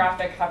out the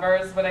graphic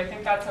covers, but I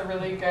think that's a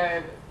really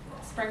good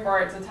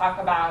springboard to talk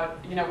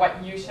about, you know,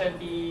 what you should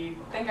be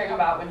thinking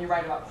about when you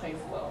write about plays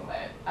a little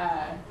bit.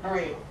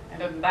 Wait, I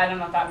don't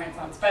know if that made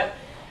sense, but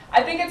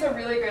I think it's a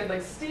really good,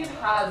 like, Steve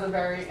has a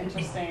very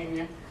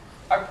interesting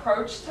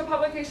approach to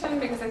publication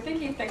because I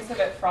think he thinks of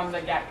it from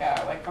the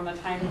get-go, like from the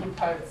time he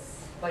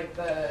puts, like,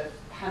 the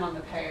pen on the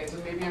page,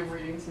 and maybe I'm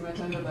reading too much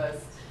into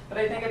this, but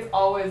I think it's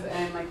always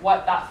in, like,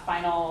 what that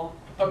final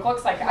book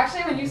looks like.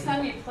 Actually, when you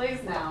send me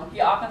plays now,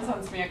 he often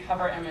sends me a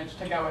cover image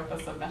to go with the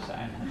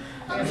submission.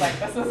 He's like,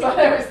 this is what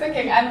I was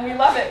thinking, and we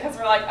love it because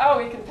we're like, oh,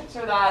 we can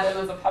picture that, and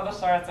as a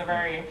publisher, it's a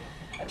very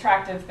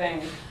attractive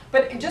thing.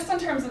 But just in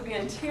terms of the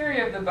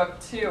interior of the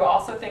book, too,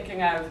 also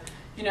thinking of,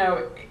 you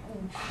know,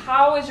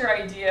 how is your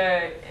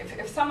idea,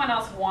 if someone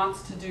else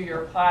wants to do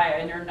your play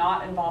and you're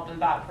not involved in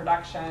that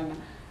production,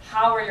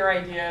 how are your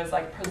ideas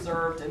like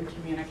preserved and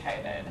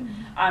communicated?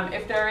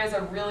 If there is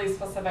a really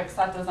specific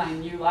set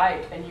design you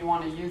like and you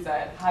want to use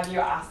it, have you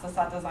asked the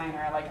set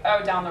designer, like,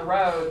 oh, down the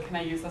road, can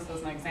I use this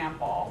as an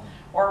example?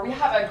 Or we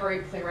have a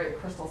great playwright,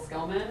 Crystal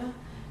Skillman,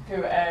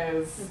 who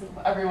is,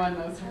 everyone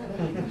knows her.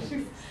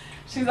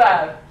 She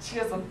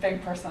has a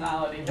big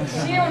personality. But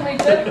when we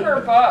did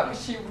her book,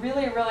 she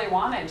really, really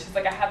wanted, she's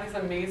like, I have these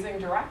amazing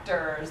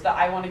directors that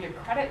I want to give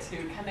credit to.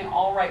 Can they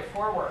all write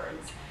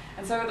forewords?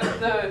 And so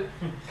the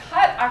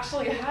cut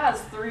actually has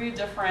 3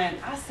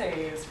 different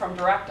essays from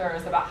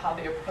directors about how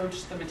they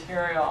approached the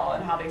material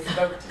and how they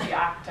spoke to the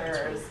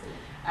actors.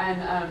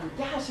 And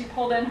she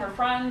pulled in her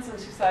friends and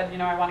she said, you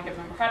know, I want to give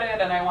them credit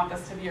and I want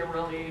this to be a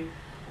really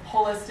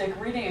holistic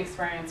reading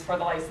experience for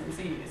the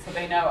licensees. So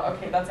they know,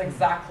 okay, that's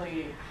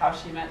exactly how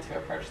she meant to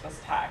approach this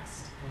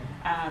text.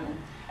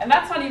 And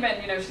that's not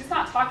even, you know, she's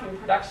not talking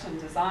production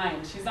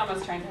design. She's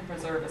almost trying to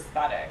preserve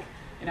aesthetic.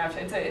 You know,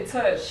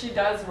 she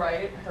does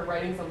write, her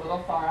writing's a little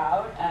far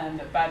out,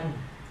 but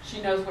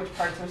she knows which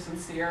parts are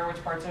sincere,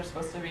 which parts are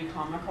supposed to be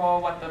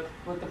comical, what the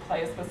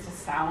play is supposed to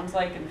sound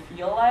like and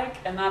feel like,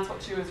 and that's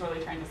what she was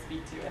really trying to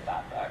speak to with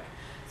that book.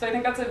 So I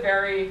think that's a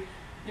very,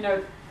 you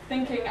know,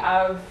 thinking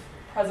of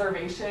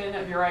preservation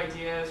of your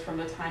ideas from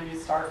the time you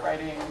start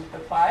writing the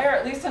play, or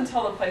at least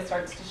until the play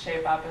starts to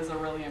shape up, is a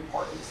really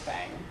important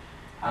thing.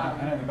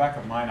 And in the back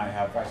of mine, I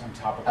have some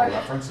topical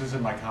references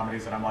in my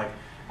comedies, and I'm like,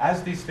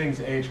 as these things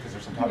age, because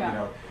there's some topic, you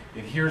know,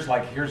 here's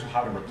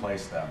how to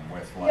replace them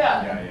with, like,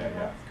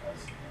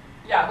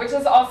 yeah, which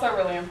is also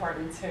really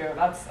important too.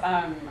 That's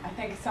I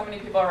think so many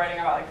people are writing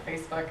about like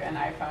Facebook and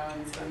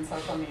iPhones and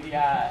social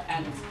media,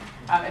 and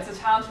it's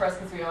a challenge for us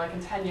because we are like in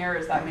 10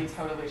 years that may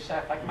totally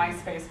shift. Like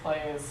MySpace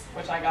plays,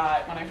 which I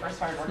got when I first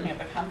started working at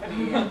the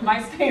company.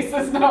 MySpace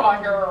is no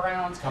longer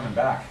around. It's coming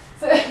back.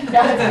 So, yeah, it's coming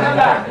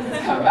back.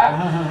 It's coming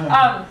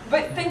back.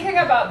 But thinking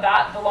about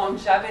that, the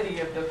longevity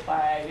of the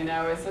play, you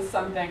know, is this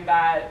something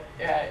that,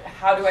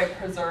 how do I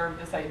preserve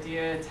this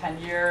idea in 10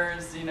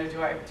 years? You know,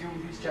 do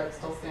these jokes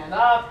still stand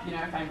up? You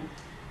know, if I'm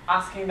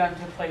asking them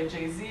to play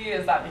Jay-Z,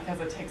 is that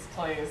because it takes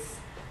place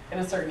in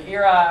a certain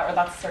era or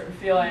that's a certain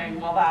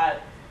feeling? Will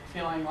that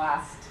feeling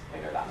last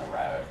later down the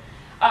road?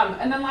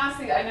 And then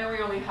lastly, I know we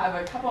only have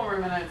a couple more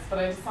minutes, but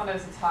I just wanted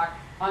to talk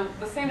on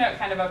the same note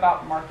kind of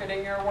about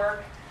marketing your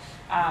work.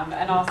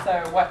 And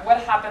also what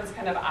happens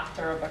kind of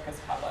after a book is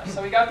published.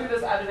 So we go through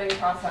this editing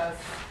process,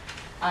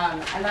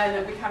 and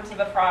then we come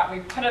to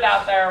we put it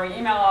out there, we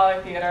email all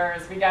our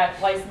theaters, we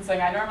get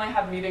licensing. I normally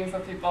have meetings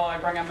with people, I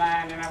bring them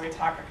in, you know, we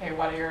talk, okay,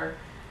 what are your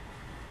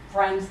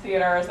friends'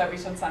 theaters that we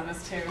should send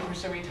this to, who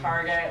should we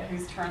target,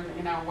 whose turn,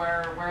 you know,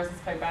 where has this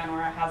play been,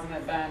 where hasn't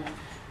it been?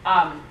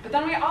 But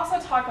then we also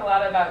talk a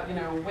lot about, you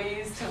know,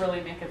 ways to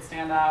really make it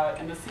stand out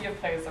in the sea of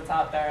plays that's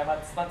out there.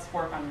 Let's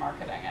work on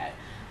marketing it.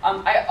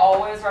 I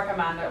always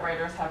recommend that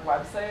writers have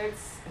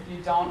websites. If you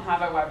don't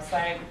have a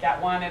website,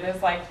 get one. It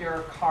is like your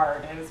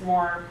card. It is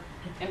more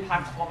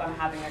impactful than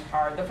having a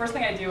card. The first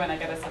thing I do when I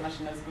get a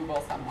submission is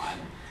Google someone.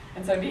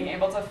 And so being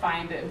able to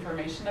find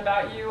information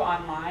about you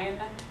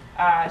online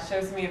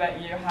shows me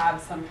that you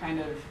have some kind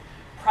of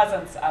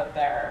presence out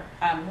there.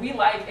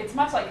 It's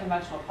much like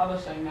conventional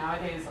publishing.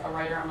 Nowadays, a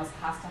writer almost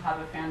has to have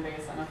a fan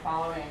base and a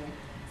following.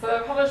 So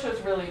the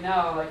publishers really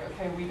know, like,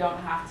 okay, we don't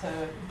have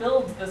to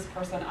build this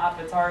person up.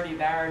 It's already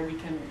there, and we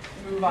can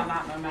move on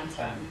that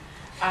momentum.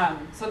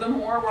 So the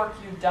more work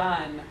you've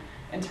done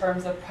in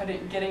terms of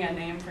getting a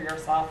name for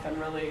yourself, and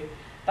really,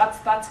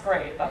 that's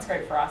great. That's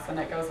great for us, and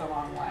it goes a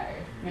long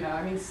way. You know,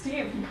 I mean,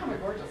 Steve, you have a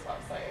gorgeous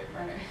website,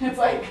 right? It's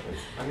like,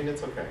 I mean,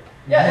 it's okay.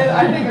 yeah,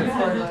 I think it's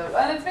gorgeous,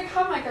 and it's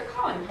become like a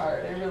calling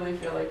card. I really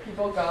feel like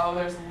people go.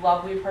 There's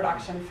lovely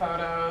production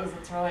photos.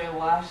 It's really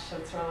lush.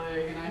 It's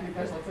really, you know, I think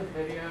there's lots of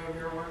video of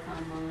your work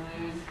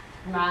online.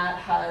 Matt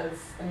has,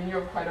 I mean, you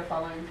have quite a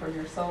following from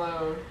your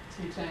solo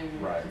teaching,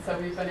 right? And so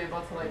we've been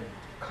able to like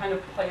kind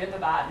of play into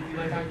that and be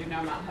like, oh, you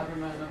know Matt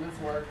Hoverman and his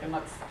work, and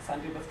let's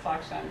send you this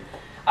collection.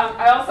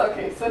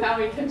 Okay, so now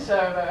we can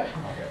show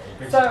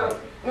the, so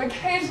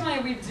occasionally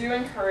we do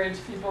encourage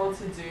people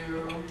to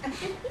do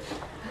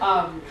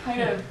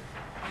kind of,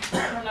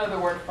 I don't know the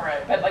word for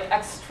it, but like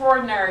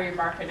extraordinary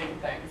marketing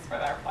things for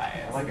their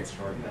plays. I like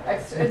extraordinary.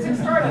 It's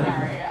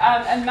extraordinary.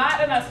 And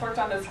Matt and us worked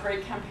on this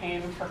great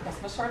campaign for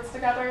Christmas shorts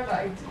together that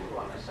I do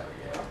want to show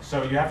you.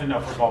 So you have to know,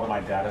 first of all, that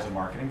my dad is a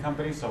marketing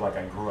company, so like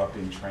I grew up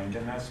being trained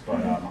in this, but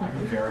I'm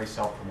a very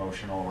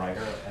self-promotional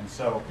writer, and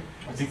so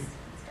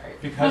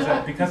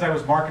because I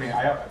was marketing,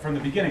 from the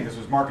beginning this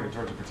was marketed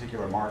towards a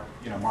particular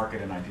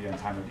market and idea and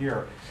time of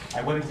year.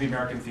 I went into the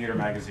American Theater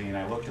magazine.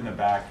 I looked in the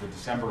back, the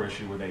December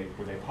issue where they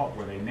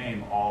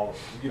name all,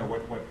 you know,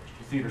 what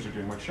theaters are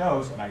doing what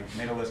shows, and I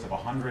made a list of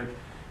 100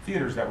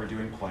 theaters that were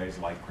doing plays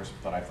like Christmas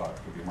that I thought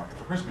would be a market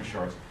for Christmas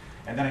shorts.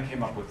 And then I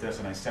came up with this,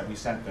 and we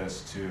sent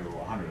this to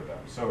 100 of them.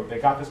 So they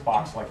got this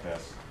box like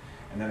this,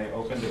 and then they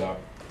opened it up,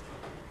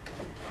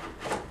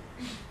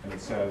 and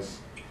it says,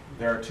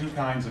 there are 2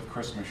 kinds of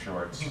Christmas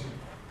shorts.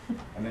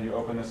 And then you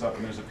open this up,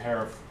 and there's a pair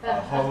of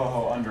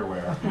ho-ho-ho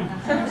underwear.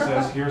 And it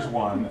says, here's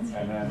one,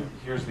 and then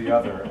here's the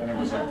other. And it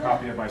was a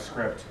copy of my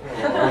script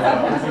with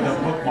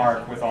a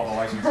bookmark with all the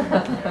licensing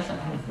information.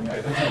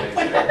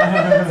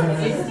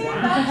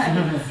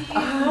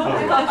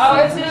 Oh,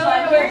 it's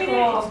really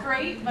cool. It's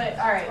great, but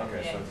all right.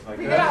 Okay, so it's like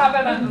We're gonna have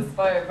it on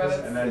display, but it's,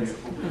 and then you see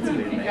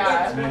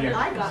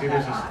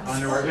there's this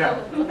underwear.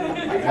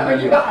 Yeah.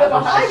 And you got the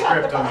there's the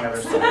script on the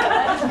other side.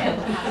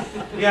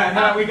 Yeah, and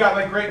then we got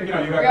like great, you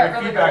know, you got great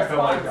really feedback that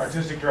like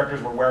artistic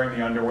directors were wearing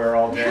the underwear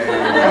all day.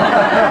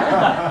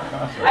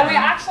 And we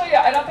actually,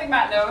 I don't think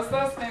Matt knows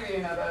this, maybe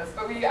you know this,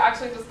 but we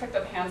actually just picked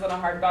up Hands on a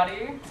Hard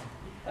Body,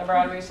 the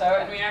Broadway show,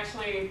 and we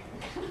actually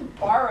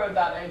borrowed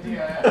that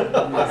idea.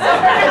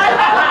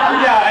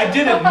 Yeah, I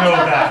didn't know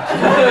that. We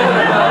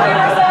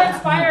were so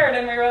inspired,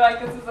 and we were like,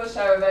 this is a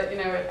show that, you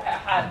know,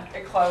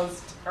 it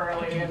closed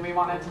early, and we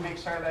wanted to make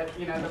sure that,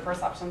 you know, the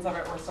perceptions of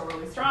it were still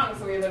really strong,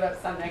 so we ended up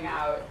sending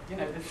out, you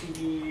know, the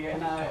CD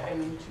in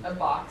a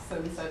box,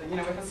 and said, you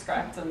know, with a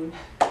script, and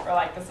we're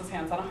like, this is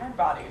Hands on a Hard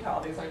Body to all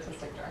these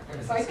artistic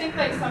directors. So I think,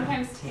 like,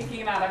 sometimes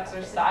taking that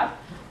extra step,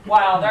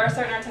 while there are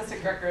certain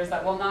artistic directors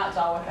that will not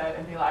gel with it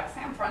and be like,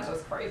 Sam French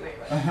is crazy,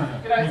 but,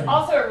 you know, it's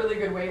also a really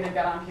good way to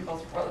get on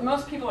people's,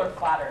 most people are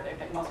flattered. I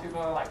think most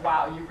people are like,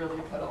 wow, you really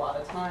put a lot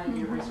of time,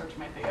 you researched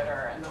my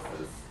theater, and this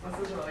is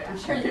really, I'm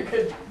sure you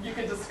could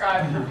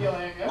describe your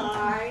feeling.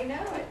 I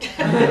know it.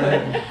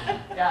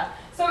 Yeah.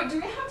 So do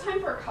we have time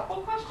for a couple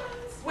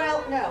questions?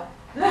 Well, no.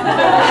 Deborah,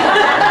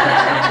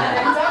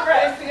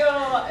 I feel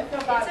bad.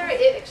 It's all right.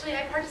 Actually,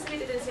 I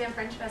participated in Sam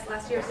French Fest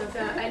last year, so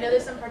I know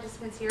there's some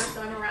participants here,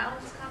 so I'm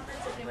around this conference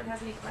if anyone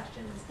has any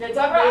questions. Yeah,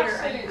 Deborah later,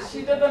 actually,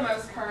 she did the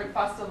most current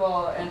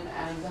festival and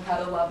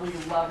had a lovely,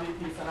 lovely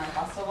piece in our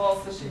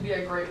festival, so she'd be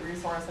a great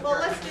resource if Well,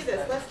 you're let's do interested.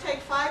 this. Let's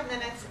take 5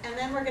 minutes, and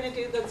then we're going to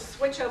do the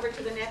switch over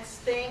to the next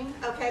thing.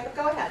 Okay, but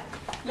go ahead.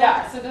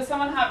 Yeah, so does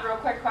someone have real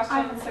quick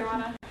questions they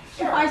want to?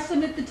 If I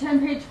submit the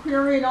 10-page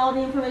query and all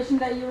the information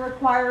that you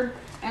required,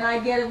 and I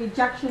get a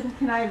rejection,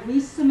 can I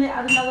resubmit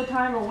at another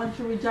time, or once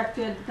you're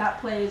rejected,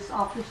 that plays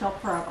off the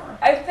shelf forever?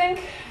 I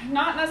think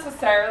not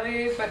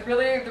necessarily, but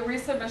really the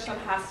resubmission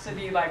has to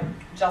be like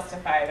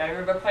justified.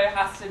 Either the play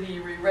has to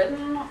be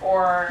rewritten,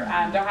 or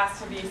there has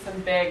to be some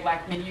big,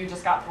 like maybe you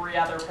just got 3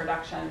 other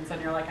productions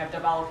and you're like, I've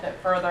developed it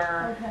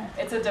further. Okay.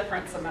 It's a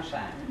different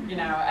submission, you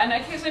know. And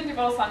occasionally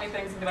people will send me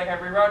things and be like, I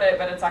rewrote it,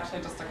 but it's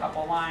actually just a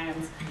couple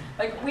lines.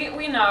 Like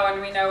we know,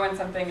 and we know when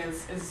something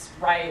is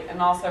right,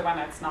 and also when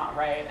it's not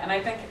right. And I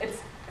think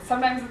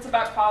sometimes it's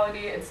about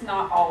quality, it's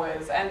not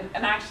always, and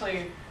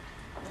actually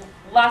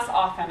less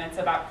often it's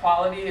about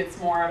quality. It's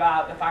more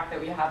about the fact that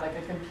we have like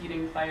a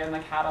competing play in the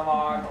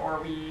catalog, or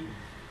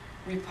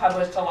we've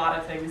published a lot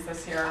of things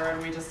this year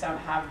and we just don't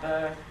have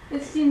the.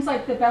 It seems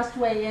like the best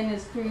way in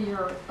is through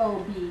your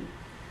OB.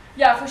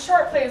 Yeah, for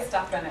short plays,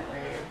 definitely.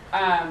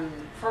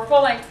 For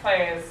full-length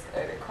plays,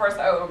 of course,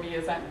 OOB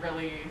isn't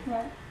really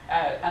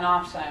an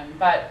option,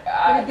 but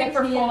I think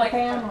for full-length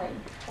family.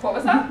 What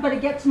was that? But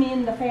it gets me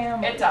in the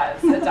family. It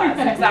does,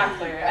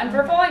 exactly. And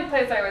for full-length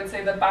plays, I would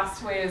say the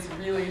best way is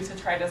really to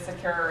try to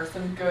secure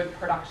some good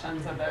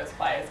productions of those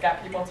plays,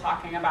 get people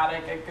talking about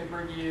it, get good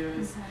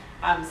reviews,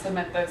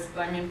 submit those.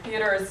 I mean,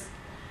 theaters,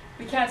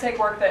 we can't take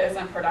work that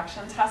isn't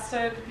production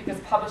tested, because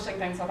publishing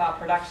things without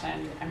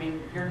production, I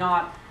mean, you're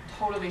not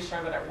totally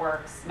sure that it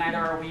works, neither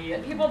are we.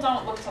 And people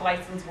don't look to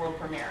license world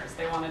premieres.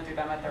 They want to do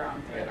them at their own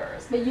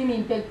theaters. But you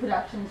mean big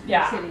productions,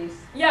 big cities?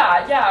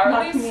 Yeah, or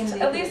Not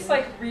at least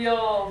like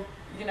real,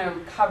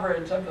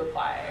 coverage of the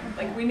play.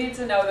 Like, we need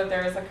to know that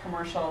there is a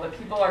commercial, that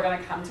people are going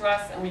to come to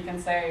us and we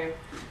can say,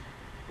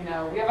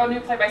 we have a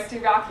new play by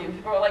Steve Yockey, and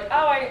people are like,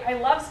 oh, I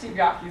love Steve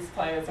Yockey's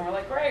plays, and we're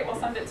like, great, we'll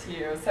send it to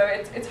you. So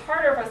it's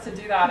harder for us to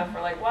do that if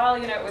we're like, well,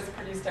 it was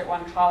produced at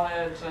one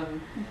college,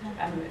 and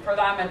for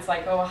them it's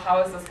like, oh,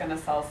 how is this going to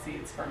sell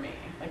seats for me?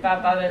 Like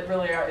that it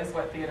really is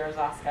what theaters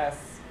ask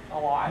us a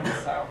lot.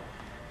 So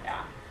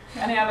yeah.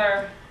 Any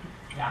other?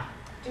 Yeah.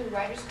 Do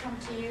writers come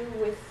to you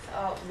with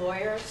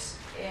lawyers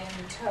in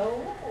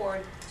tow, or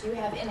do you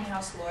have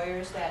in-house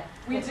lawyers that?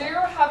 We do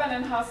have an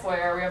in-house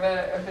lawyer. We have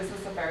a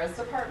business affairs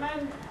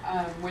department.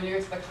 When you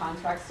get to the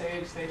contract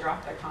stage, they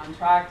draft a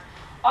contract.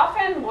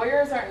 Often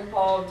lawyers are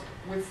involved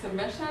with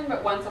submission,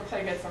 but once a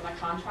play gets in the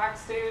contract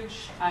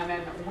stage, and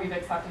then we've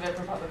accepted it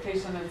for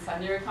publication and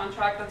send you a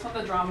contract, that's when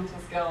the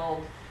Dramatists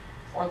Guild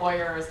or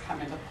lawyers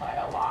come into play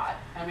a lot.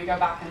 And we go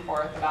back and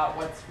forth about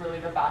what's really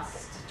the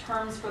best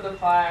terms for the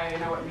play,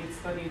 what meets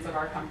the needs of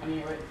our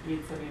company, what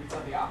meets the needs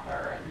of the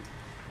author.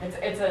 And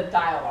it's a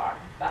dialogue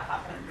that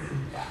happens.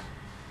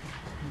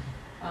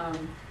 Yeah.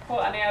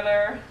 Cool. Any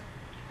other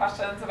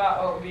questions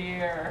about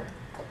OOB or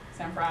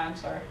Sam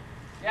French or?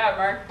 Yeah,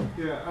 Mark.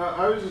 Yeah,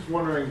 I was just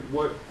wondering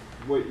what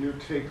your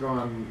take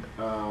on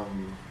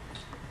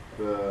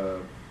the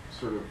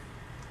sort of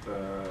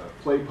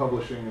play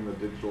publishing in the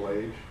digital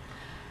age.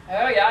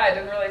 Oh yeah, I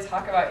didn't really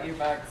talk about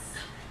ebooks.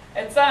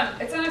 It's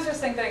an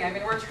interesting thing. I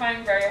mean, we're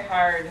trying very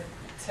hard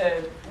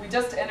to. We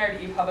just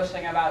entered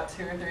e-publishing about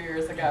 2 or 3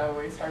 years ago.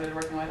 We started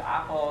working with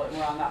Apple, and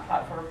we're on that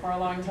platform for a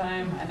long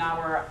time. And now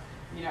we're,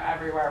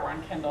 everywhere. We're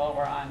on Kindle.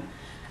 We're on.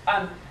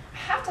 I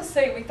have to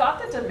say, we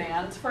thought the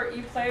demand for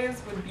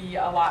e-plays would be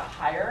a lot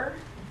higher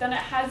than it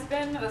has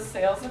been. The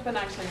sales have been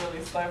actually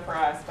really slow for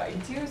us, but I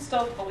do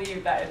still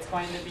believe that it's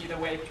going to be the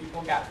way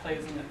people get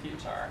plays in the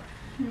future.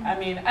 I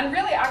mean, and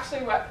really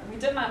actually what we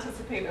didn't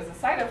anticipate as a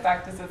side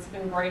effect is it's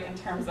been great in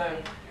terms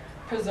of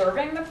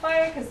preserving the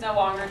play, because no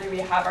longer do we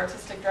have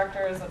artistic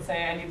directors that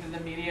say, I need it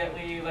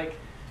immediately, like,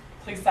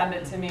 please send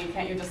it to me,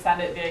 can't you just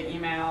send it via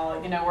email?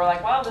 We're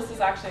like, well, this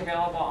is actually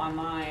available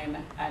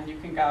online, and you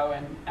can go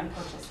and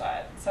purchase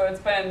it. So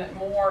it's been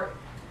more,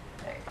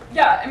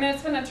 yeah, I mean,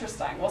 it's been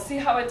interesting. We'll see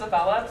how it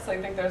develops.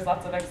 I think there's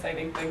lots of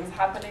exciting things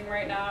happening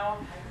right now,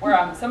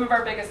 where some of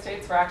our big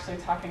estates, we're actually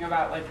talking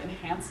about, like,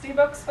 enhanced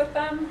ebooks with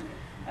them.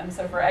 And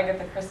so for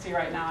Agatha Christie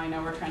right now, I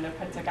know we're trying to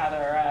put together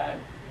a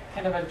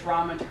kind of a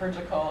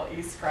dramaturgical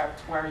e-script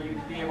where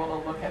you'd be able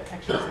to look at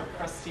pictures of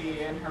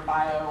Christie and her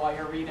bio while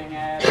you're reading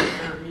it, and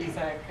her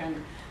music,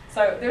 and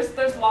so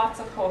there's lots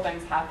of cool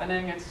things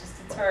happening. It's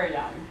very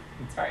young.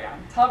 It's very young.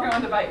 Tell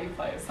everyone to buy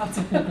e-plays. That's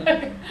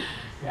it.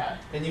 Yeah.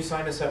 And you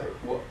signed a separate.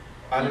 Well,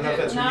 I don't know if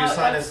that's you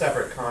signed a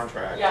separate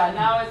contract. Yeah.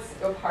 Now it's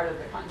a part of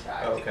the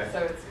contract. Oh, okay.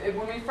 So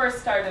when we first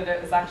started,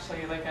 it was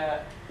actually like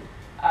a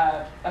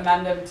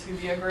amendum to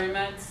the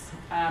agreements,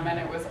 and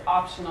it was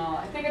optional.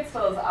 I think it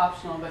still is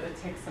optional, but it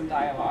takes some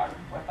dialogue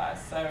with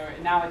us. So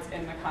now it's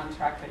in the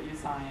contract that you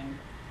sign,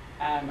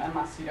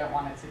 unless you don't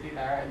want it to be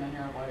there, and then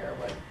your lawyer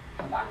would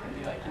come back and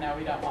be like,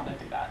 we don't want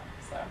to do that.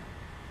 So,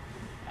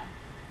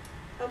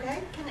 yeah.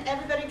 Okay, can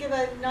everybody give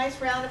a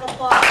nice round of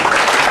applause?